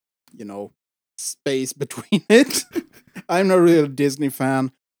enough, space between it. I'm not really a Disney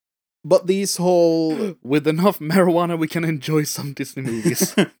fan. But these whole... With enough marijuana, we can enjoy some Disney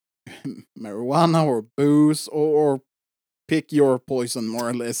movies. Marijuana or booze or pick your poison, more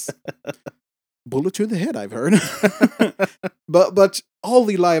or less. Bullet to the head, I've heard. but all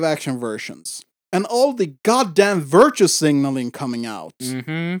the live action versions and all the goddamn virtue signaling coming out.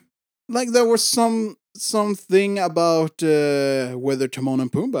 Like there was something about whether Timon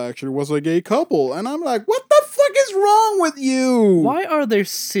and Pumbaa actually was a gay couple, and I'm like, what the fuck is wrong with you? Why are they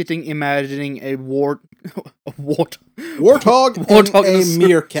sitting imagining a warthog and a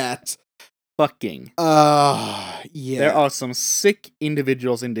meerkat fucking. Yeah. There are some sick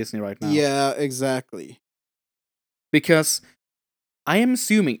individuals in Disney right now. Yeah, exactly. Because I am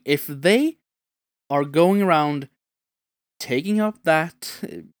assuming if they are going around taking up that,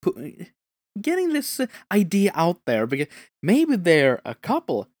 getting this idea out there, because maybe they're a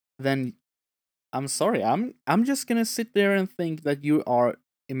couple, then I'm sorry, I'm just gonna sit there and think that you are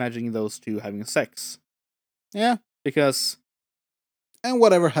imagining those two having sex. Yeah. Because And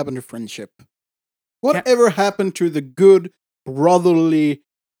whatever happened to friendship? Whatever happened to the good brotherly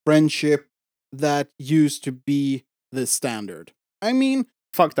friendship that used to be the standard? I mean,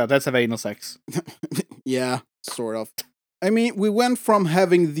 fuck that, let's have anal sex. yeah, sort of. I mean, we went from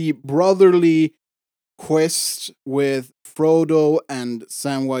having the brotherly quest with Frodo and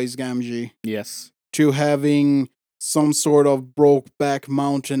Samwise Gamgee Yes. to having some sort of Brokeback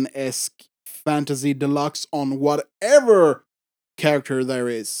Mountain-esque fantasy deluxe on whatever character there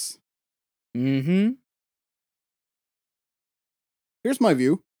is. Mm-hmm. Here's my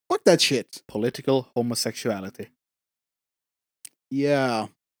view. Fuck that shit. Political homosexuality. Yeah.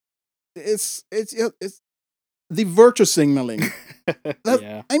 It's the virtue signaling.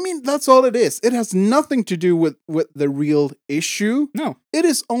 Yeah. I mean, that's all it is. It has nothing to do with the real issue. No. It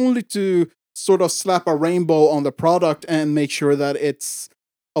is only to sort of slap a rainbow on the product and make sure that it's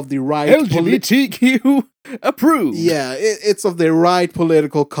of the right LGBTQ approved. Yeah, it's of the right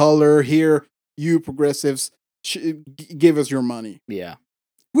political color. Here, you progressives, give us your money. Yeah.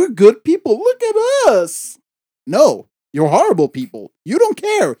 We're good people. Look at us. No, you're horrible people. You don't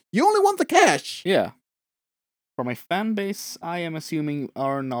care. You only want the cash. Yeah. For my fan base, I am assuming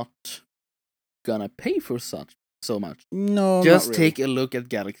are not gonna pay for so much. No, just not really. take a look at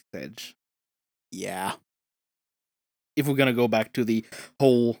Galaxy's Edge. Yeah. If we're gonna go back to the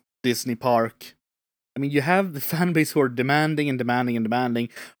whole Disney park, I mean, you have the fan base who are demanding and demanding and demanding.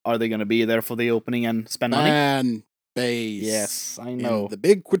 Are they gonna be there for the opening and spend money? Fan base. Yes, I know. The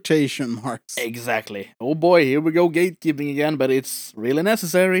big quotation marks. Exactly. Oh boy, here we go gatekeeping again, but it's really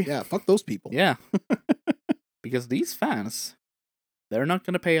necessary. Yeah, fuck those people. Yeah. Because these fans, they're not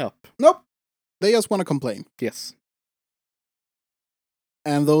gonna pay up. Nope. They just want to complain. Yes.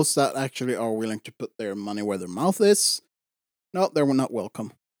 And those that actually are willing to put their money where their mouth is, no, they're not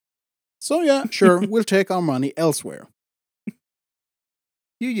welcome. So yeah, sure, we'll take our money elsewhere.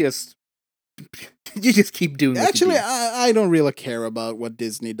 You just keep doing what Actually, you do. I don't really care about what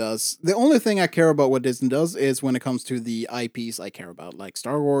Disney does. The only thing I care about what Disney does is when it comes to the IPs I care about, like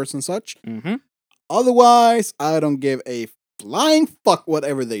Star Wars and such. Mm-hmm. Otherwise, I don't give a flying fuck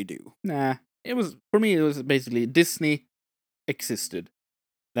whatever they do. Nah. For me, it was basically Disney existed.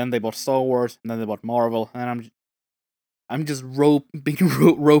 Then they bought Star Wars, and then they bought Marvel, and I'm just being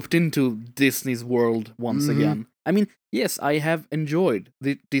roped into Disney's world once again. I mean, yes, I have enjoyed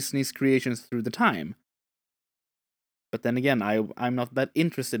Disney's creations through the time. But then again, I'm not that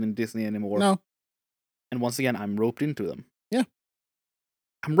interested in Disney anymore. No. And once again, I'm roped into them. Yeah.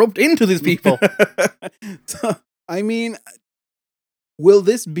 I'm roped into these people. I mean, will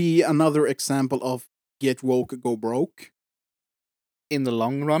this be another example of get woke, go broke? In the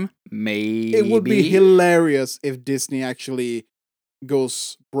long run, maybe. It would be hilarious if Disney actually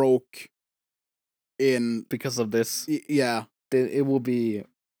goes broke because of this. Yeah. It will be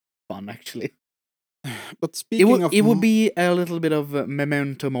fun, actually. But speaking it would be a little bit of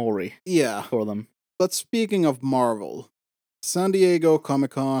memento mori. Yeah. For them. But speaking of Marvel, San Diego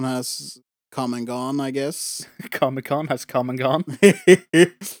Comic-Con has come and gone, I guess. Comic-Con has come and gone.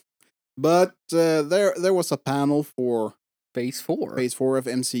 But there was a panel for Phase 4. Phase 4 of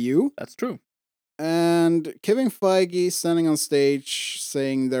MCU. That's true. And Kevin Feige standing on stage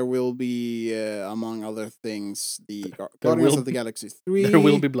saying there will be, among other things, the Guardians of the Galaxy 3. There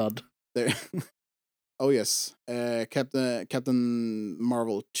will be blood. There. Oh yes, Captain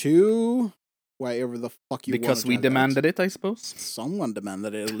Marvel 2. Whatever the fuck you because we demanded it, I suppose. Someone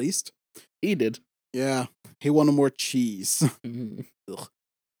demanded it at least. He did. Yeah, he wanted more cheese.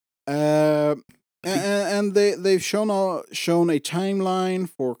 And they've shown a timeline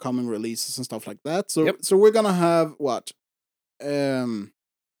for coming releases and stuff like that. So so we're gonna have what? Basically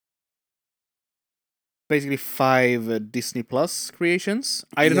 5 Disney Plus creations.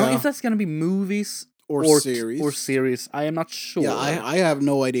 I don't know if that's gonna be movies or series. Or series. I am not sure. Yeah, I have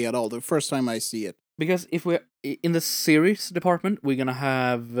no idea at all. The first time I see it. Because if we're in the series department, we're gonna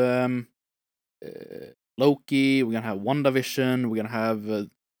have Loki. We're gonna have WandaVision. We're gonna have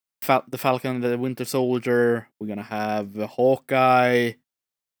the Falcon and the Winter Soldier. We're gonna have Hawkeye.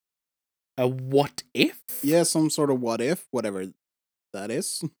 A What If? Yeah, some sort of what if, whatever that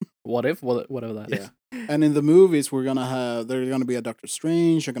is. What if? Whatever that is. And in the movies, there's gonna be a Doctor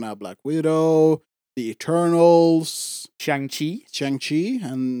Strange. You're gonna have Black Widow, the Eternals, Shang-Chi. Shang-Chi,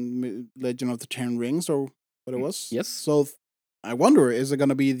 and Legend of the Ten Rings, or what it was. Yes. So I wonder, is it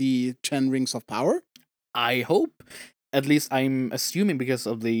gonna be the 10 Rings of Power? I hope. At least I'm assuming because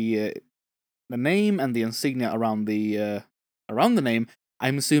of the name and the insignia around the name.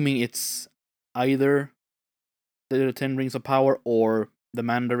 I'm assuming it's either the Ten Rings of Power or the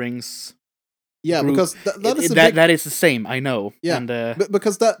Mandarins. Yeah, group. because that is the same. I know. Yeah, And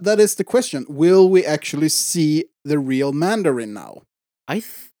because that is the question. Will we actually see the real Mandarin now? I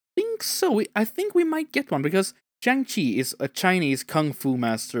think so. I think we might get one because Shang-Chi is a Chinese kung fu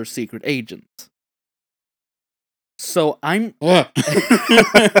master secret agent. So I'm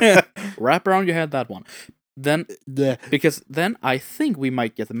wrap around your head that one. Then because then I think we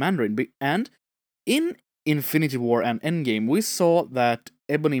might get the Mandarin. And in Infinity War and Endgame, we saw that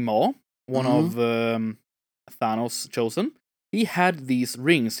Ebony Maw, one of Thanos' chosen, he had these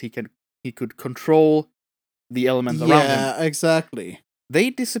rings. He could control the element around him. Yeah, exactly.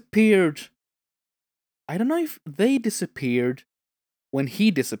 They disappeared. I don't know if they disappeared when he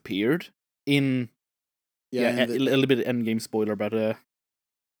disappeared in. Yeah, a little bit of Endgame spoiler, but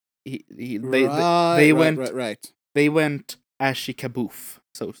they went right. They went ashy kaboof,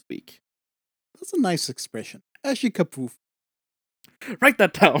 so to speak. That's a nice expression. Ashy kaboof. Write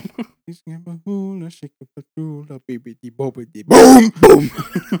that down. Boom!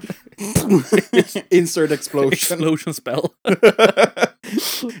 Boom! Insert explosion. Explosion spell.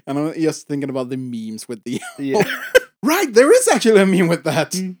 And I'm just thinking about the memes with the. Yeah. Right, there is actually a meme with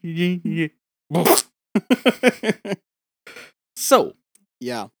that. So,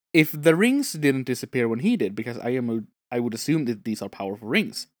 yeah, if the rings didn't disappear when he did, because I would assume that these are powerful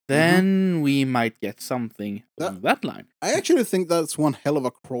rings, then we might get something along that line. I actually think that's one hell of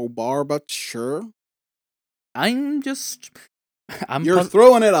a crowbar, but sure. You're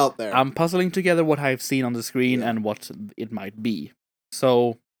throwing it out there. I'm puzzling together what I've seen on the screen and what it might be.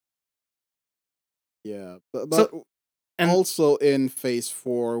 So, yeah, but also in Phase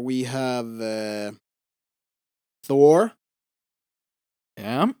 4 we have Thor.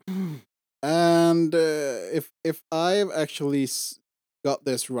 Yeah. And if I've actually got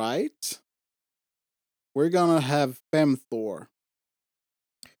this right, we're gonna have Femthor.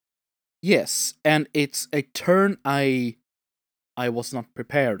 Yes, and it's a turn I was not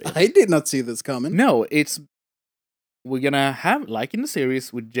prepared in. I did not see this coming. No, we're gonna have, like in the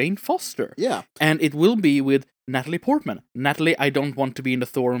series, with Jane Foster. Yeah. And it will be with Natalie Portman. Natalie, I don't want to be in the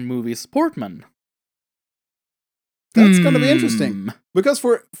Thor movies Portman. That's gonna be interesting. Because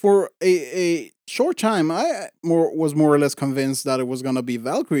for a short time, I was more or less convinced that it was gonna be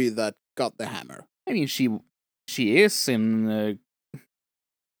Valkyrie that got the hammer. I mean, she is in.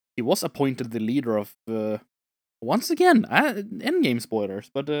 She was appointed the leader of. Once again, Endgame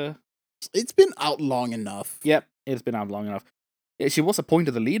spoilers, but it's been out long enough. Yep, it's been out long enough. She was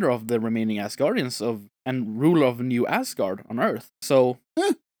appointed the leader of the remaining Asgardians and ruler of New Asgard on Earth. So,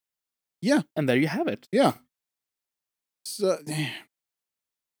 yeah, and there you have it. Yeah. So,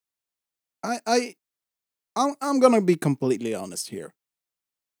 I'm gonna be completely honest here.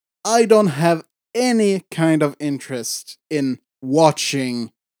 I don't have any kind of interest in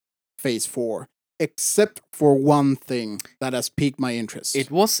watching Phase 4, except for one thing that has piqued my interest. It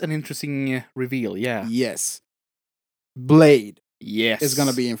was an interesting reveal, yeah. Yes. Blade. Yes. Is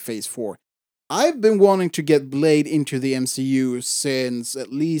gonna be in Phase 4. I've been wanting to get Blade into the MCU since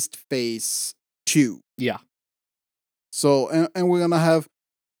at least Phase 2. Yeah. So, and we're gonna have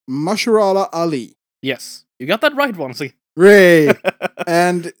Mahershala Ali. Yes. You got that right, Wansi. Ray!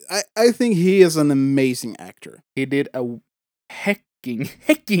 And I think he is an amazing actor. He did a hecking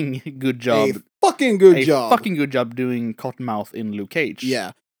good job. A fucking good job doing Cottonmouth in Luke Cage.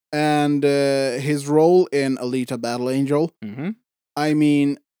 Yeah. And his role in Alita Battle Angel, I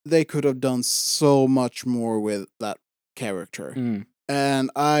mean, they could have done so much more with that character. And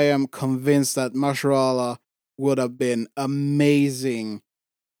I am convinced that Mahershala would have been amazing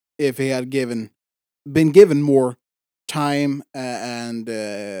if he had been given more time and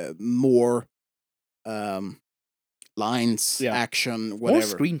more lines, action, whatever.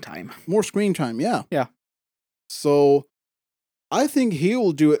 More screen time, yeah. Yeah. So I think he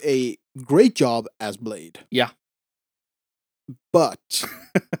will do a great job as Blade. Yeah. But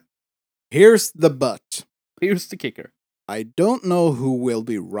here's the but. Here's the kicker. I don't know who will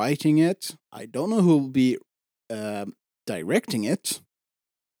be writing it. I don't know who will be directing it.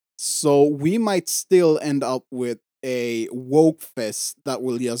 So we might still end up with a woke fest that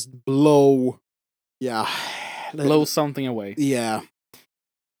will just blow something away. Yeah.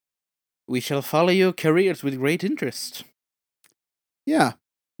 We shall follow your careers with great interest. Yeah,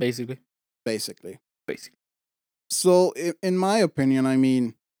 Basically. basically. Basically. So, in my opinion, I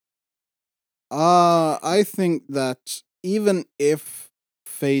mean, I think that even if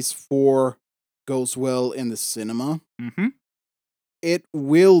Phase 4 goes well in the cinema, Mm-hmm. it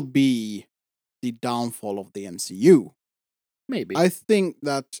will be the downfall of the MCU. Maybe. I think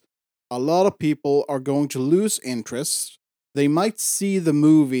that a lot of people are going to lose interest. They might see the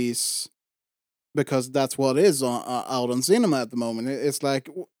movies because that's what is out on cinema at the moment. It's like,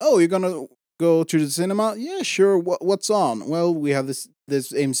 oh, you're gonna go to the cinema? Yeah, sure. What's on? Well, we have this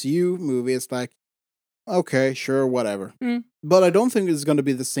MCU movie. It's like, okay, sure, whatever. Mm. But I don't think it's gonna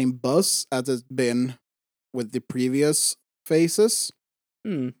be the same buzz as it's been with the previous phases.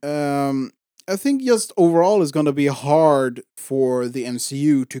 Mm. I think just overall it's gonna be hard for the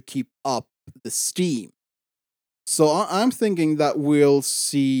MCU to keep up the steam. So I'm thinking that we'll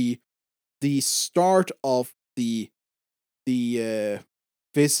see the start of the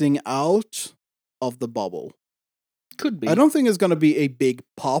fizzing out of the bubble. Could be. I don't think it's gonna be a big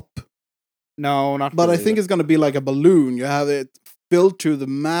pop, No, not but really. I think it's gonna be like a balloon. You have it filled to the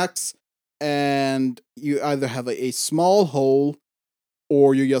max, and you either have a small hole,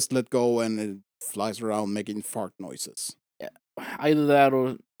 or you just let go and it flies around making fart noises. Either that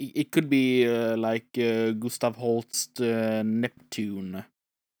or it could be like Gustav Holst Neptune.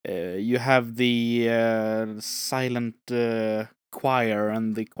 You have the silent choir,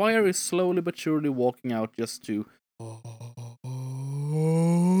 and the choir is slowly but surely walking out just to.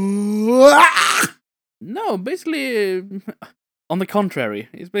 No, basically, on the contrary,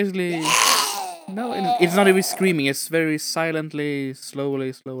 it's basically. No, it's not even screaming. It's very silently,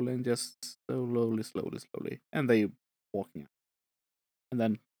 slowly, and just slowly, and they walking out, and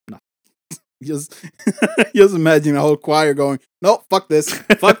then nothing. Just, just imagine a whole choir going, "No, fuck this,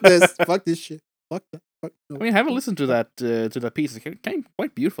 fuck this, fuck this shit, fuck that." Fuck, no, I mean, I haven't listened to that piece. It's kind of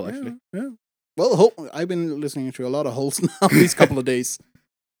quite beautiful, actually. Yeah. Well, I've been listening to a lot of Holst now these couple of days.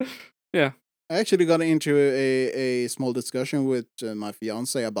 Yeah. I actually got into a small discussion with my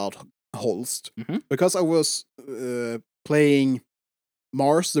fiance about Holst because I was playing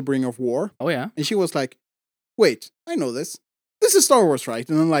Mars: The Bring of War. Oh yeah. And she was like, "Wait, I know this. This is Star Wars, right?"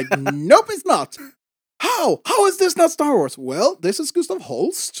 And I'm like, "Nope, it's not. How? How is this not Star Wars?" Well, this is Gustav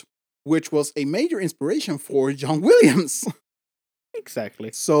Holst, which was a major inspiration for John Williams.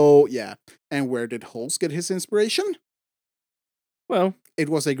 Exactly. So, yeah. And where did Holst get his inspiration? Well, it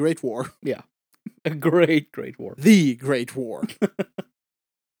was a great war. Yeah. A great war. The Great War.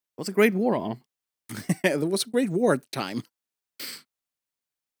 What's a great war on? There was a great war at the time.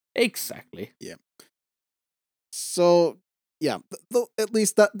 Exactly. Yeah. So, yeah, at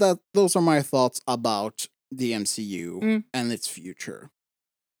least that those are my thoughts about the MCU and its future.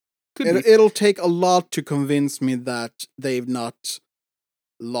 It'll take a lot to convince me that they've not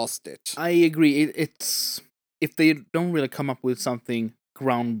lost it. I agree. It's if they don't really come up with something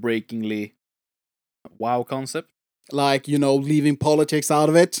groundbreakingly wow concept, like, leaving politics out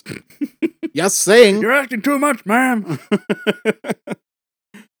of it. Just saying. You're acting too much, man.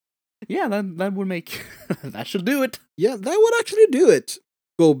 Yeah, that would make that should do it. Yeah, that would actually do it.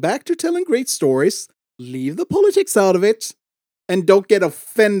 Go back to telling great stories, leave the politics out of it, and don't get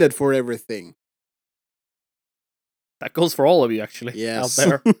offended for everything. That goes for all of you, actually. Yes.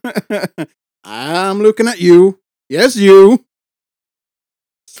 Out there. I'm looking at you. Yes, you.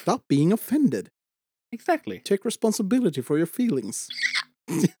 Stop being offended. Exactly. Take responsibility for your feelings.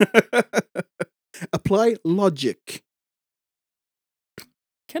 Apply logic.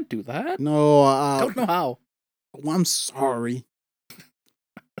 Can't do that. No, don't know how. Oh, I'm sorry.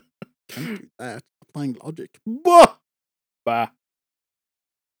 Can't do that. Applying logic. Bah! Bah.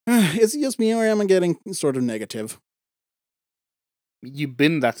 Is it just me or am I getting sort of negative? You've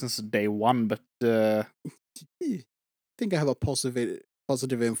been that since day one, but I think I have a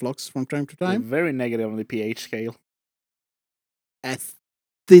positive influx from time to you're time. very negative on the pH scale.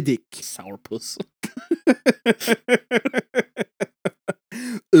 Acidic. Sourpuss.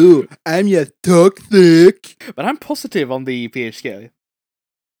 Ooh, I'm just toxic. But I'm positive on the pH scale.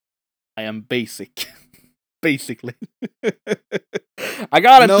 I am basic. Basically. I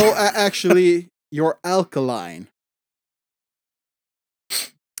got it! No, actually, you're alkaline.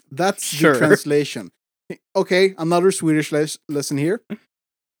 That's Sure. the translation. Okay, another Swedish lesson here.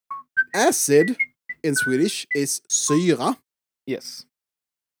 Acid in Swedish is syra. Yes.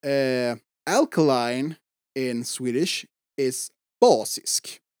 Alkaline in Swedish is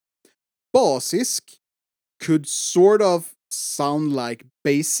basisk. Basisk could sort of sound like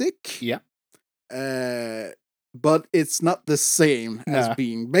basic. Yeah. but it's not the same as Nah.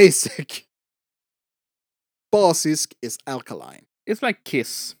 being basic. Basisk is alkaline. It's like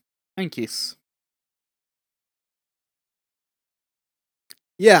kiss and kiss.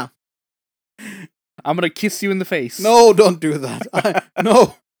 Yeah. I'm gonna kiss you in the face. No, don't do that.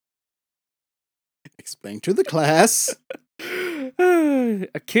 No. Explain to the class.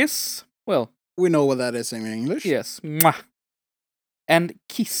 A kiss? Well, We know what that is in English. yes. Mwah. And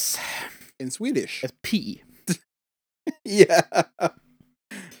kiss. In Swedish. As P. Yeah.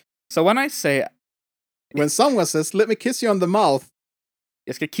 So when I say When someone says, let me kiss you on the mouth.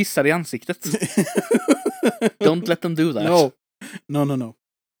 jag ska kissa dig i ansiktet. Don't let them do that. No. No.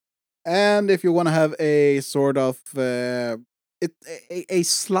 And if you want to have a sort of a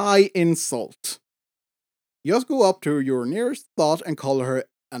sly insult, just go up to your nearest thought and call her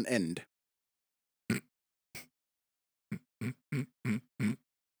an end.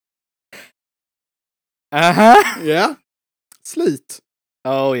 Uh-huh. Yeah. Slut.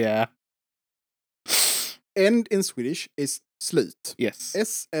 Oh, yeah. End in Swedish is slut. Yes.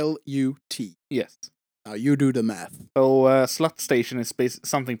 SLUT. Yes. Now you do the math. So, slut station is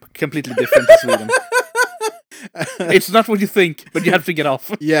something completely different in Sweden. It's not what you think, but you have to get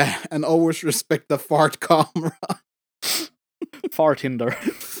off. Yeah, and always respect the fart camera. Fart Tinder.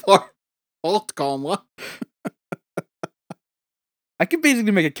 Fart camera? I could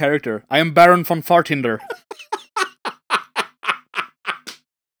basically make a character. I am Baron von Fartinder.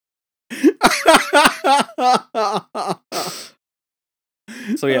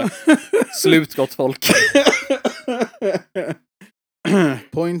 Så ja, slut gott folk.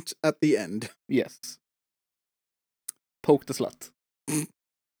 Point at the end. Yes. Poke the slut.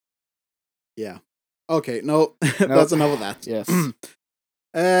 Yeah. Okay, no, that's enough of that. Yes.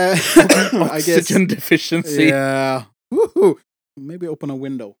 I guess. Oxygen deficiency. Yeah. Woohoo. Maybe open a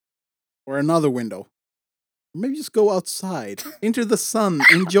window. Or another window. Maybe just go outside. Into the sun.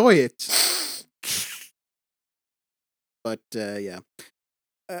 Enjoy it. But, yeah.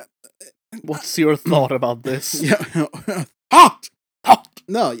 What's your thought about this? Yeah. Hot! Hot!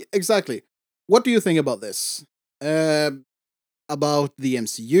 No, exactly. What do you think about this? About the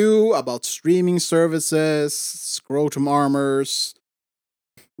MCU, about streaming services, scrotum armors,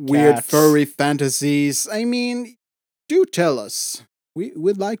 weird Cats. furry fantasies. I mean, do tell us.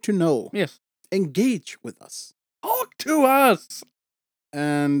 We'd like to know. Yes. Engage with us. Talk to us!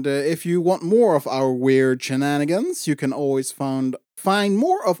 And if you want more of our weird shenanigans, you can always find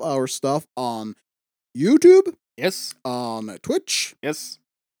more of our stuff on YouTube, Yes. on Twitch. Yes.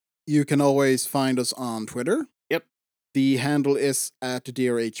 You can always find us on Twitter. Yep. The handle is at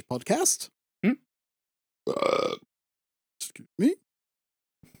DRH Podcast. Excuse me.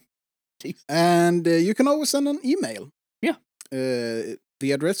 Jeez. And you can always send an email. Yeah. The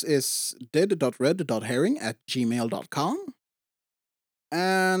address is dead.red.herring@gmail.com.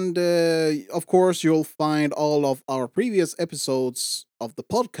 And of course, you'll find all of our previous episodes of the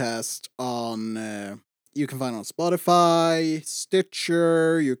podcast on. You can find it on Spotify,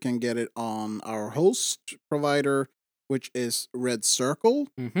 Stitcher. You can get it on our host provider, which is Red Circle,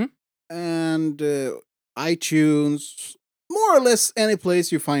 Mm-hmm. and iTunes. More or less any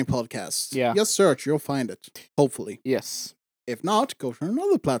place you find podcasts. Yeah. Just search, you'll find it. Hopefully. Yes. If not, go to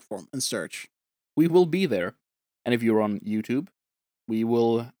another platform and search. We will be there. And if you're on YouTube, we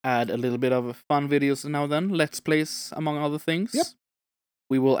will add a little bit of fun videos now and then. Let's Plays, among other things. Yep.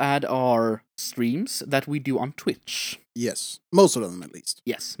 We will add our streams that we do on Twitch. Yes. Most of them, at least.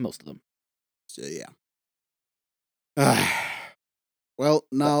 Yes, most of them. So, yeah. Well,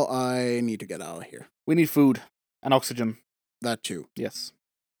 now I need to get out of here. We need food and oxygen. That too. Yes.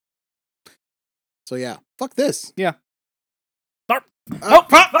 So, yeah. Fuck this. Yeah. Fuck!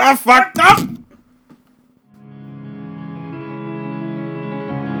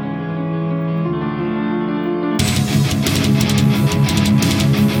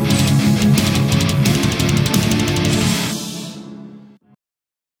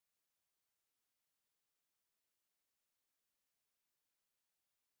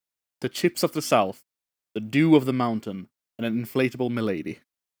 The chips of the south, the dew of the mountain, and an inflatable milady.